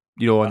time.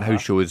 On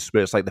house shows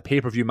where it's like the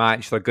pay-per-view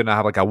match, they're going to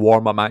have like a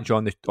warm-up match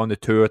on the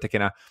tour to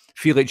kind of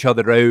feel each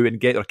other out and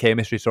get their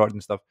chemistry sorted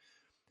and stuff.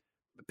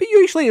 But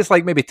usually it's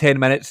like maybe 10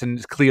 minutes and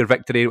it's clear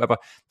victory or whatever.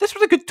 This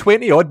was a good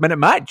 20-odd minute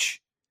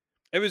match.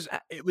 It was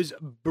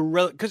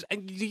brilliant because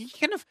you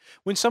kind of,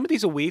 when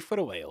somebody's away for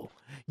a while,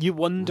 you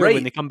wonder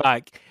when they come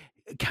back,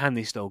 can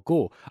they still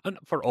go? And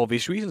for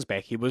obvious reasons,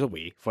 Becky was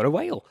away for a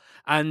while,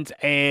 and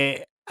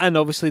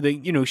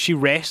obviously, she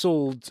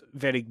wrestled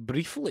very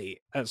briefly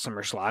at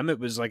SummerSlam. It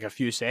was like a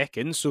few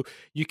seconds. So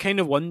you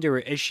kind of wonder,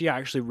 is she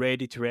actually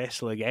ready to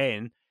wrestle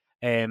again?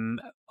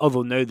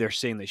 Although now they're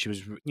saying that she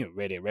was,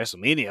 ready at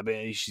WrestleMania,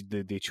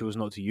 but they chose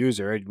not to use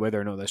her.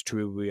 Whether or not that's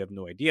true, we have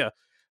no idea.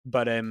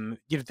 But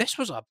this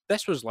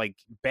was like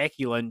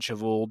Becky Lynch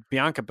of old.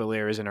 Bianca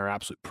Belair is in her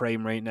absolute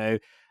prime right now,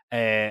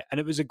 and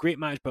it was a great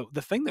match. But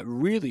the thing that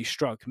really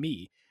struck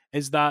me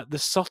is that the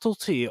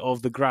subtlety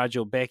of the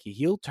gradual Becky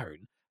heel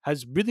turn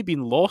has really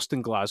been lost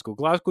in Glasgow.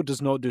 Glasgow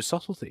does not do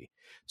subtlety.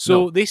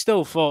 So they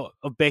still thought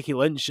of Becky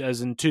Lynch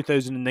as in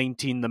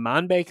 2019, the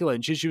man Becky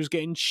Lynch, and she was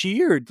getting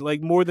cheered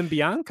like more than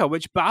Bianca,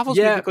 which baffles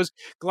me because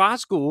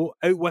Glasgow,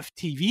 out with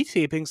TV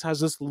tapings, has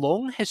this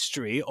long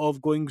history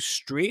of going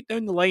straight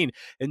down the line.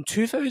 In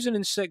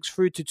 2006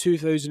 through to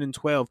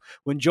 2012,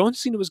 when John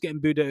Cena was getting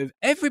booed out of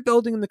every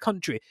building in the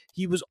country,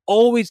 he was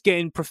always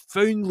getting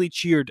profoundly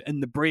cheered in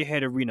the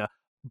Braehead Arena,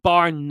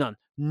 bar none,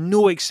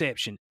 no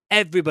exception.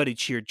 Everybody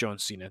cheered John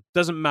Cena.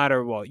 Doesn't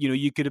matter what.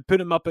 You could have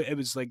put him up. It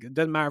was like, it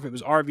doesn't matter if it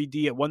was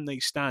RVD at One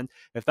Night Stand.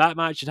 If that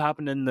match had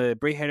happened in the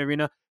Braehead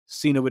Arena,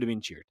 Cena would have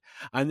been cheered.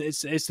 And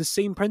it's the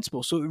same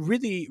principle. So it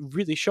really,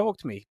 really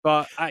shocked me.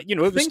 But, it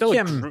was still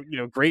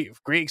a great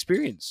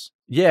experience.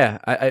 Yeah,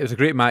 it was a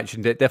great match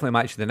and definitely a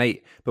match of the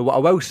night. But what I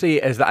will say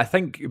is that I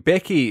think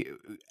Becky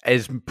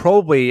is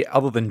probably,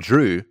 other than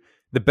Drew,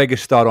 the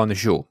biggest star on the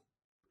show.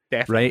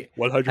 Definitely,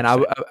 right? 100%. And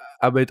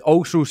I would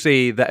also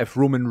say that if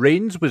Roman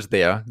Reigns was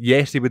there,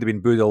 yes, he would have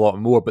been booed a lot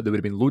more, but there would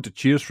have been loads of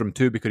cheers from him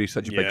too because he's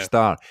such a big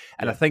star.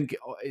 And I think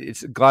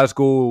it's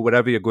Glasgow,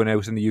 wherever you're going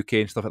else in the UK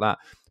and stuff like that,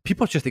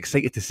 people are just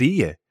excited to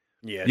see you.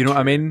 Yeah, you know what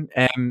I mean?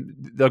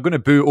 They're going to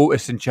boo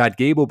Otis and Chad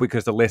Gable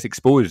because they're less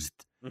exposed.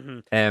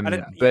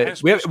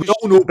 But we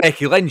all know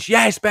Becky Lynch.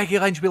 Yes, Becky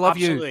Lynch, we love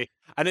you.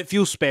 And it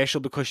feels special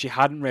because she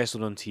hadn't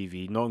wrestled on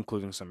TV, not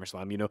including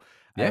SummerSlam,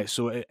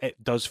 so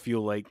it does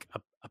feel like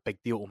a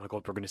big deal. Oh my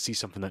God, we're going to see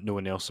something that no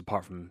one else,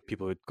 apart from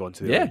people who'd gone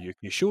to the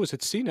UK shows,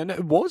 had seen. And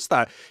it was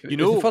that. It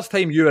was the first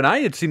time you and I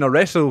had seen her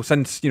wrestle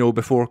since,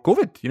 before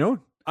COVID,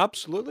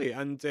 Absolutely.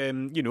 And,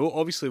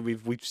 obviously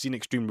we've seen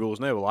Extreme Rules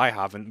now. Well, I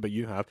haven't, but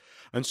you have.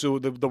 And so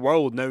the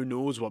world now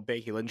knows what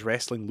Becky Lynch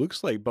wrestling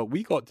looks like, but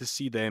we got to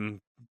see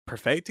them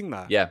perfecting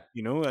that. Yeah.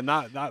 And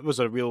that was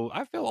I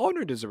felt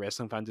honored as a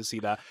wrestling fan to see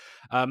that.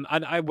 And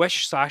I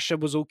wish Sasha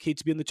was okay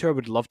to be on the tour. I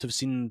would love to have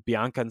seen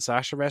Bianca and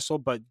Sasha wrestle,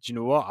 but you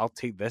know what? I'll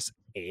take this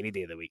any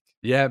day of the week.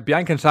 Yeah,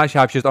 Bianca and Sasha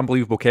have just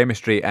unbelievable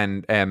chemistry,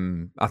 and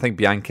I think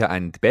Bianca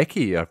and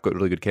Becky have got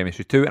really good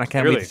chemistry too, and I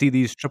can't wait to see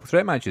these triple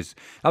threat matches.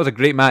 That was a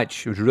great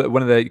match. It was really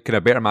one of the kind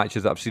of better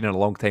matches that I've seen in a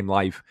long time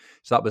live,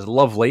 so that was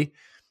lovely.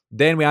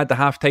 Then we had the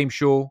halftime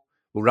show.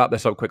 We'll wrap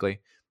this up quickly.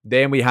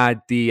 Then we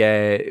had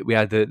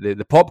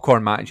the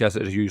popcorn match, as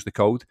it is usually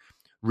called.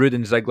 Rude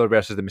and Ziggler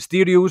versus the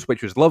Mysterios,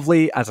 which was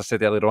lovely, as I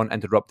said earlier on,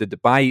 interrupted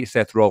by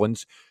Seth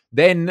Rollins.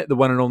 Then the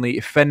one and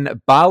only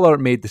Finn Balor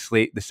made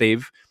the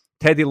save.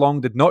 Teddy Long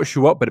did not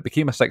show up, but it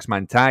became a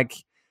 6-man tag.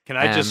 Can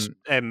I just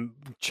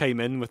chime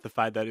in with the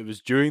fact that it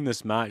was during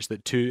this match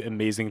that two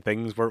amazing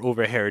things were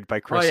overheard by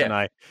Chris and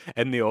I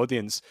in the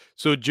audience.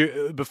 So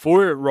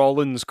before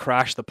Rollins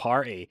crashed the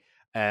party,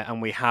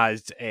 and we had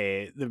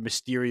the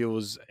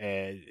Mysterios,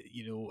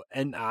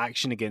 in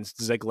action against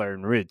Ziggler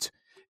and Rude,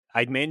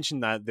 I'd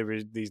mentioned that there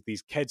were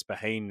these kids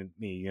behind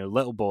me,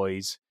 little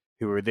boys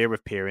who were there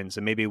with parents,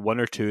 and maybe one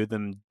or two of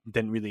them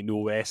didn't really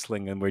know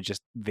wrestling and were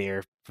just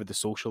there for the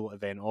social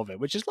event of it,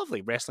 which is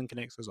lovely. Wrestling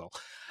connects us all.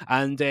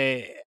 And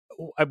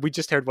we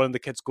just heard one of the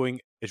kids going,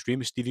 "Is Rey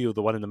Mysterio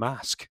the one in the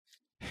mask?"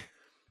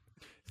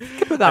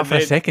 Think about that for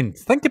a second.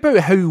 Think about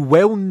how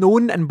well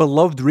known and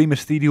beloved Rey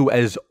Mysterio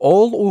is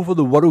all over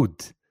the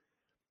world.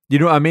 You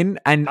know what I mean?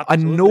 And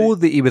absolutely. I know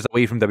that he was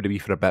away from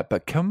WWE for a bit,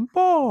 but come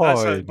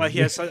on. But he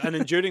has an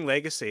enduring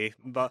legacy.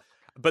 But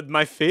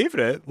my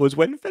favourite was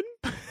when Finn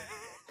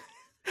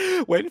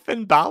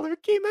Balor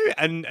came out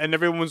and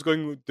everyone was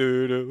going, woo,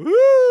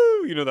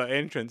 that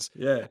entrance.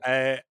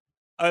 Yeah.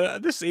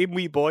 The same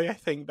wee boy, I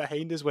think,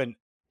 behind us went,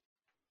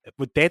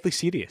 with deadly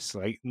serious,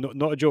 like,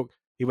 not a joke.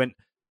 He went,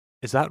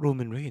 "Is that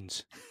Roman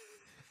Reigns?"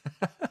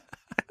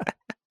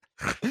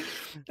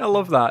 I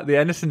love that, the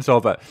innocence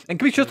of it. And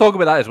can we just talk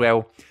about that as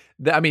well?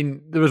 I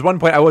mean, there was one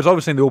point, I was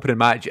obviously in the opening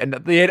match, and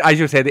as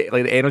you said,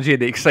 like the energy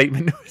and the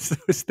excitement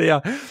was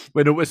there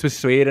when Otis was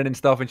swearing and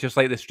stuff, and just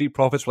like the Street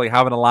Profits were like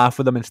having a laugh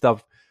with them and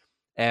stuff.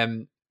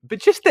 But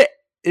just the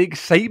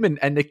excitement,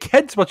 and the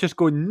kids were just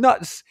going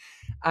nuts,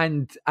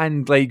 and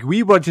like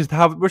we were just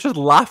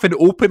laughing,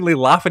 openly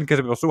laughing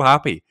because we were so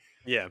happy.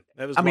 Yeah,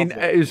 it was.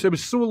 It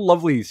was so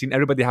lovely seeing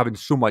everybody having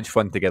so much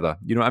fun together.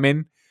 You know what I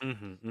mean?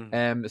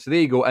 Mm-hmm. So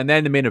there you go. And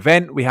then the main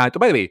event we had. Oh,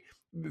 by the way,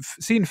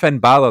 seeing Finn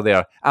Balor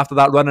there after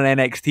that run in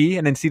NXT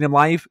and then seeing him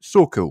live,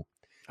 so cool.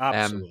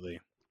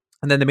 Absolutely.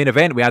 And then the main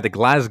event we had the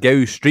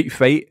Glasgow street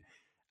fight,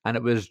 and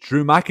it was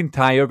Drew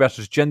McIntyre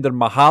versus Jinder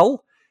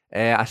Mahal.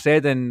 I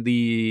said in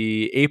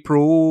the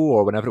April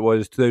or whenever it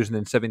was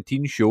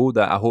 2017 show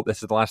that I hope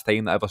this is the last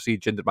time that I ever see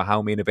Jinder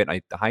Mahal main event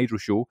at the Hydro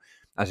show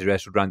as he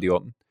wrestled Randy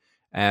Orton.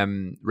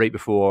 Right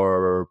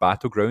before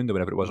Battleground or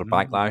whenever it was, or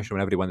Backlash, or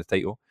whenever he won the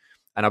title.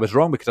 And I was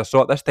wrong because I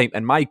saw it this time,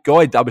 and my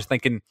God, I was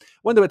thinking,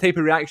 wonder what type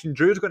of reaction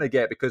Drew's going to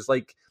get, because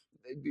like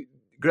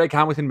Greg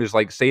Hamilton was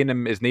like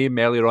saying his name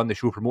earlier on the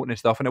show, promoting and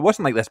stuff, and it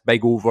wasn't like this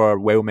big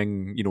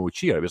overwhelming,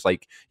 cheer. It was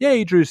like,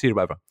 yay, Drew's here,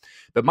 whatever.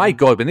 But my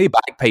God, when they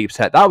bagpipes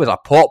hit, that was a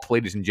pop,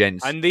 ladies and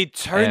gents. And they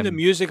turned the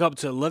music up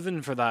to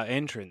 11 for that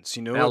entrance,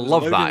 I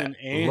love that.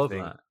 I love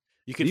that.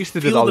 They used to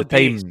do it all the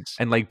time,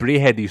 and like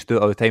Brayhead used to do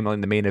it all the time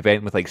in the main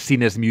event with like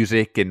Cena's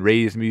music and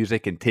Ray's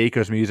music and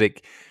Taker's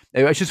music.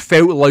 It just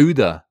felt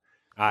louder.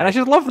 And I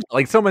just love it.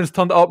 Like someone's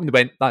turned it up and they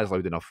went, "That is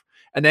loud enough."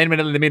 And then when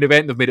in the main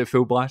event, they've made it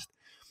full blast.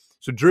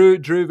 So Drew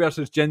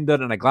versus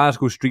Jinder in a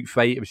Glasgow street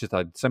fight. It was just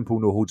a simple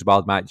no holds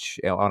barred match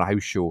on a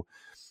house show.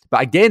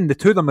 But again, the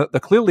two of them, they're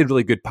clearly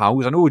really good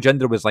pals. I know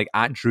Jinder was like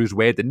at Drew's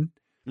wedding,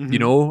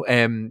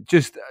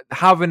 just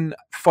having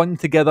fun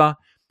together,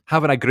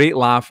 having a great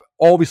laugh.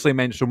 Obviously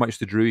meant so much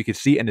to Drew. You could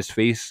see it in his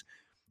face.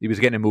 He was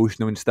getting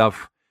emotional and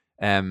stuff.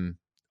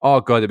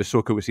 Oh God, it was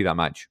so cool to see that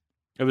match.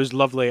 It was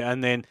lovely.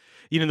 And then,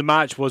 the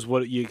match was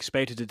what you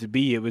expected it to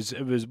be. It was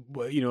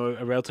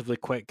a relatively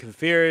quick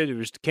affair. There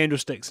was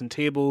candlesticks and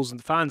tables, and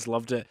the fans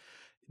loved it.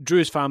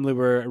 Drew's family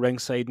were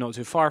ringside, not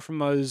too far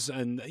from us,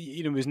 and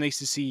it was nice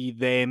to see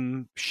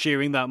them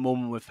sharing that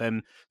moment with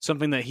him,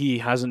 something that he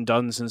hasn't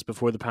done since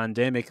before the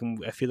pandemic.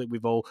 And I feel like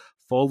we've all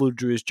followed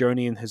Drew's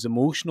journey and his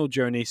emotional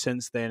journey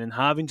since then, and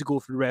having to go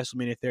through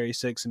WrestleMania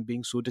 36 and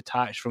being so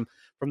detached from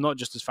not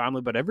just his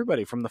family but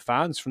everybody, from the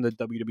fans, from the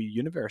WWE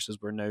universe as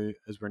we're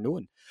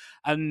known.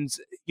 And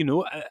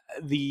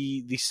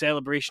the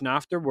celebration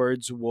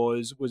afterwards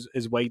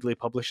is widely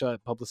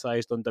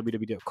publicized on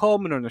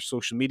WWE.com and on their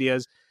social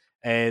medias.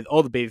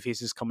 All the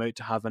babyfaces come out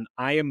to have an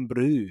Iron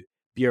Brew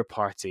beer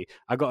party.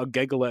 I got a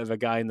giggle out of a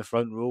guy in the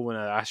front row when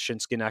I asked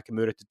Shinsuke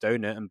Nakamura to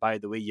down it. And by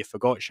the way, you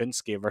forgot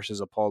Shinsuke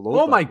versus Apollo.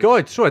 Oh my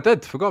God! So I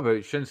did forgot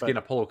about Shinsuke and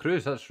Apollo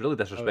Crews. That's really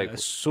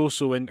disrespectful.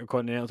 So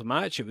intercontinental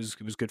match. It was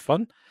good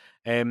fun.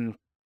 And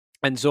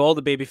so all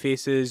the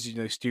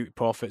babyfaces, Street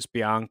Profits,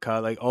 Bianca,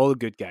 like all the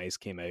good guys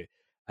came out,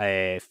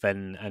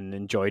 Finn, and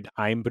enjoyed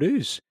Iron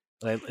Brews.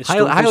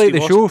 Highlight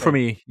the show for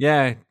me,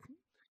 yeah.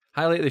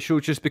 Highlight the show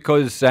just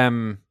because.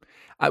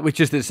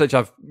 Which is such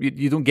a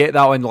you don't get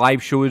that on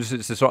live shows.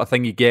 It's the sort of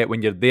thing you get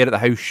when you're there at the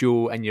house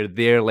show and you're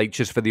there like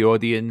just for the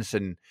audience.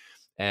 And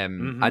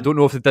I don't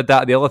know if they did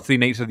that at the other 3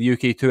 nights of the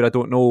UK tour. I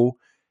don't know.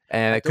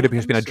 It could have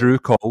just been a Drew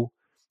call.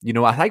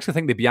 I actually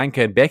think the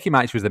Bianca and Becky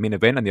match was the main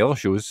event on the other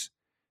shows.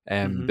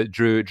 But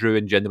Drew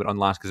and Jinder went on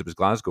last because it was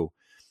Glasgow.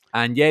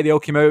 And yeah, they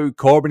all came out.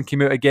 Corbin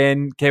came out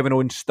again. Kevin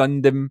Owens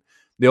stunned him.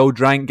 They all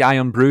drank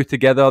Iron Brew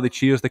together. They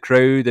cheers the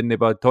crowd and they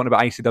were talking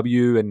about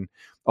ICW and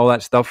all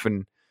that stuff.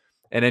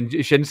 And then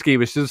Shinsuke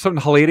was just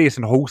something hilarious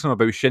and wholesome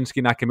about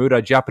Shinsuke Nakamura,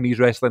 a Japanese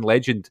wrestling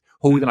legend,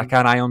 holding a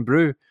can of Iron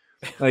Brew.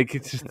 Like,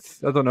 it's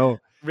just, I don't know.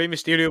 Rey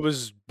Mysterio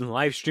was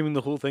live streaming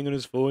the whole thing on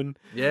his phone.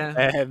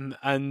 Yeah.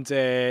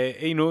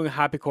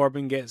 Happy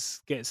Corbin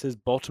gets his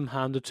bottom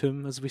handed to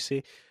him, as we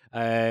say.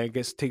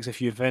 Takes a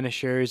few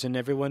finishers, and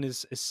everyone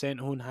is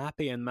sent home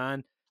happy. And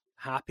man,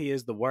 happy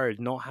is the word.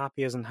 Not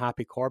happy as in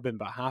Happy Corbin,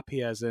 but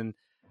happy as in,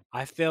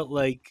 I felt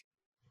like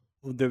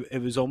it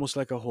was almost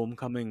like a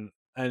homecoming.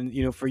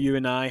 And, for you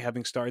and I,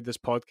 having started this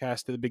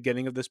podcast at the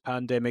beginning of this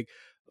pandemic,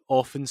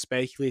 often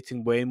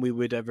speculating when we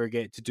would ever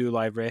get to do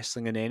live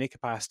wrestling in any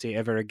capacity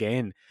ever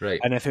again. Right.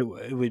 And if it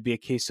would be a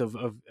case of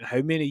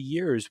how many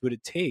years would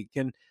it take?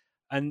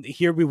 And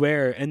here we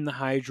were in the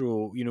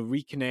Hydro,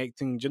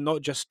 reconnecting,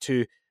 not just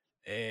to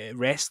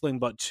wrestling,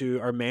 but to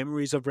our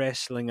memories of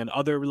wrestling and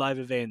other live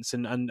events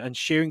and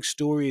sharing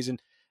stories. And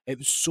it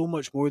was so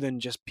much more than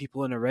just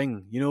people in a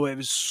ring. It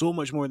was so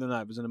much more than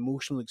that. It was an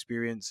emotional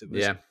experience. It was...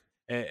 Yeah.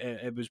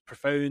 It was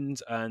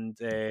profound, and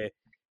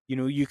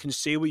you can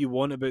say what you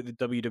want about the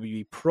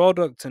WWE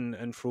product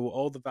and throw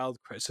all the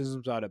valid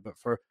criticisms at it, but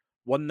for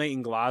one night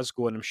in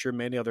Glasgow, and I'm sure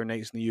many other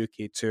nights in the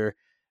UK tour,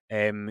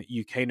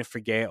 you kind of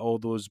forget all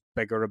those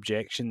bigger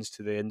objections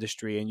to the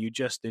industry, and you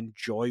just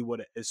enjoy what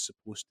it is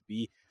supposed to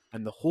be.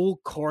 And the whole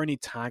corny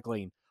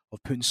tagline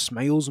of putting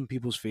smiles on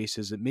people's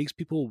faces, it makes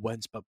people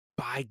wince, but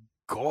by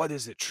God,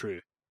 is it true?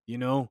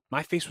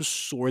 My face was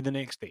sore the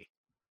next day.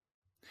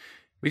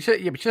 We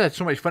just had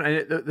so much fun,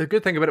 and the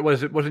good thing about it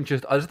was it wasn't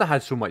just us that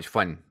had so much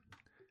fun.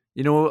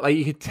 Like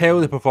you could tell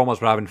the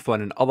performers were having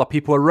fun, and other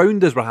people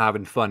around us were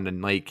having fun.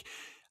 And like,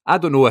 I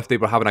don't know if they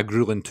were having a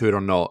grueling tour or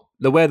not.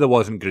 The weather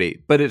wasn't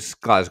great, but it's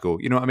Glasgow.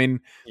 You know what I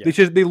mean? Yeah.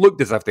 They looked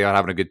as if they were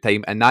having a good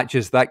time, and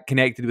that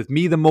connected with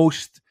me the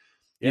most.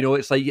 Yeah.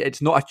 It's like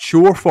it's not a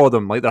chore for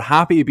them. Like they're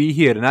happy to be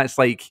here, and that's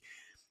like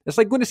it's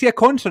like going to see a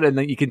concert,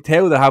 and you can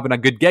tell they're having a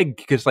good gig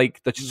because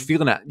like they're just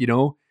feeling it.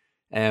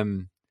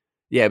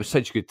 Yeah, it was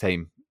such a good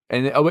time.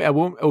 And it'll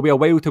be a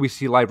while till we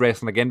see live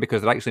wrestling again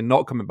because they're actually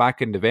not coming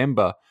back in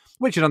November,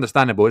 which is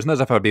understandable. It's not as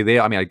if I'd be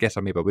there. I mean, I guess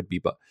I maybe would be,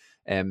 but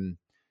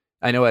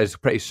I know it's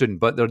pretty soon.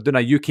 But they're doing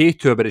a UK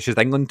tour, but it's just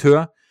England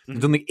tour. Mm-hmm.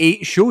 There's only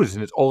 8 shows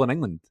and it's all in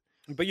England.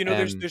 But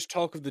there's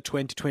talk of the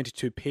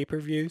 2022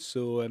 pay-per-view,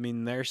 so I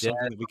mean, there's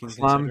something that we can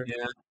consider.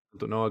 Yeah, I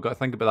don't know. I've got to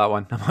think about that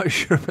one. I'm not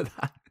sure about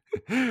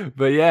that.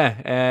 But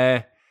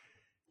yeah,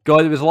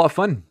 God, it was a lot of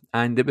fun.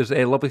 And it was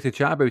lovely to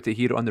chat about it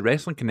here on the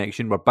Wrestling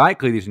Connection. We're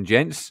back, ladies and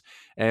gents.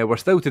 We're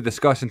still to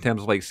discuss in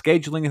terms of like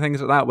scheduling and things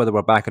like that, whether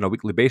we're back on a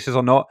weekly basis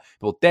or not.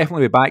 We'll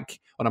definitely be back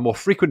on a more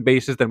frequent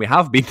basis than we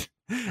have been.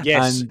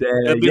 Yes, and,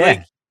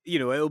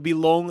 it'll be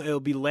long. It'll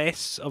be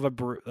less of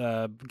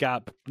a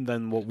gap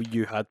than what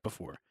you had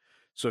before.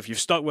 So if you've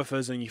stuck with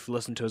us and you've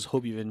listened to us,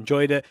 hope you've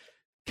enjoyed it.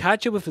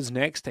 Catch up with us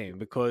next time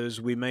because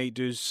we might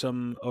do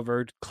some of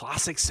our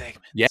classic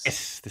segments.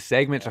 Yes, the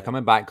segments are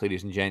coming back,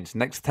 ladies and gents.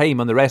 Next time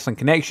on the Wrestling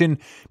Connection,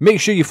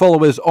 make sure you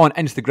follow us on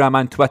Instagram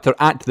and Twitter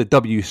at the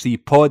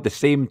WC Pod, the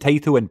same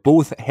title in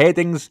both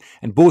headings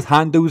and both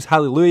handles.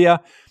 Hallelujah.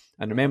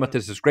 And remember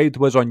to subscribe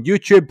to us on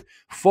YouTube.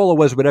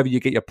 Follow us wherever you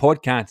get your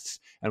podcasts.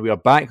 And we are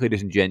back,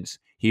 ladies and gents,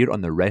 here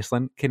on the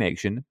Wrestling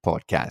Connection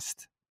podcast.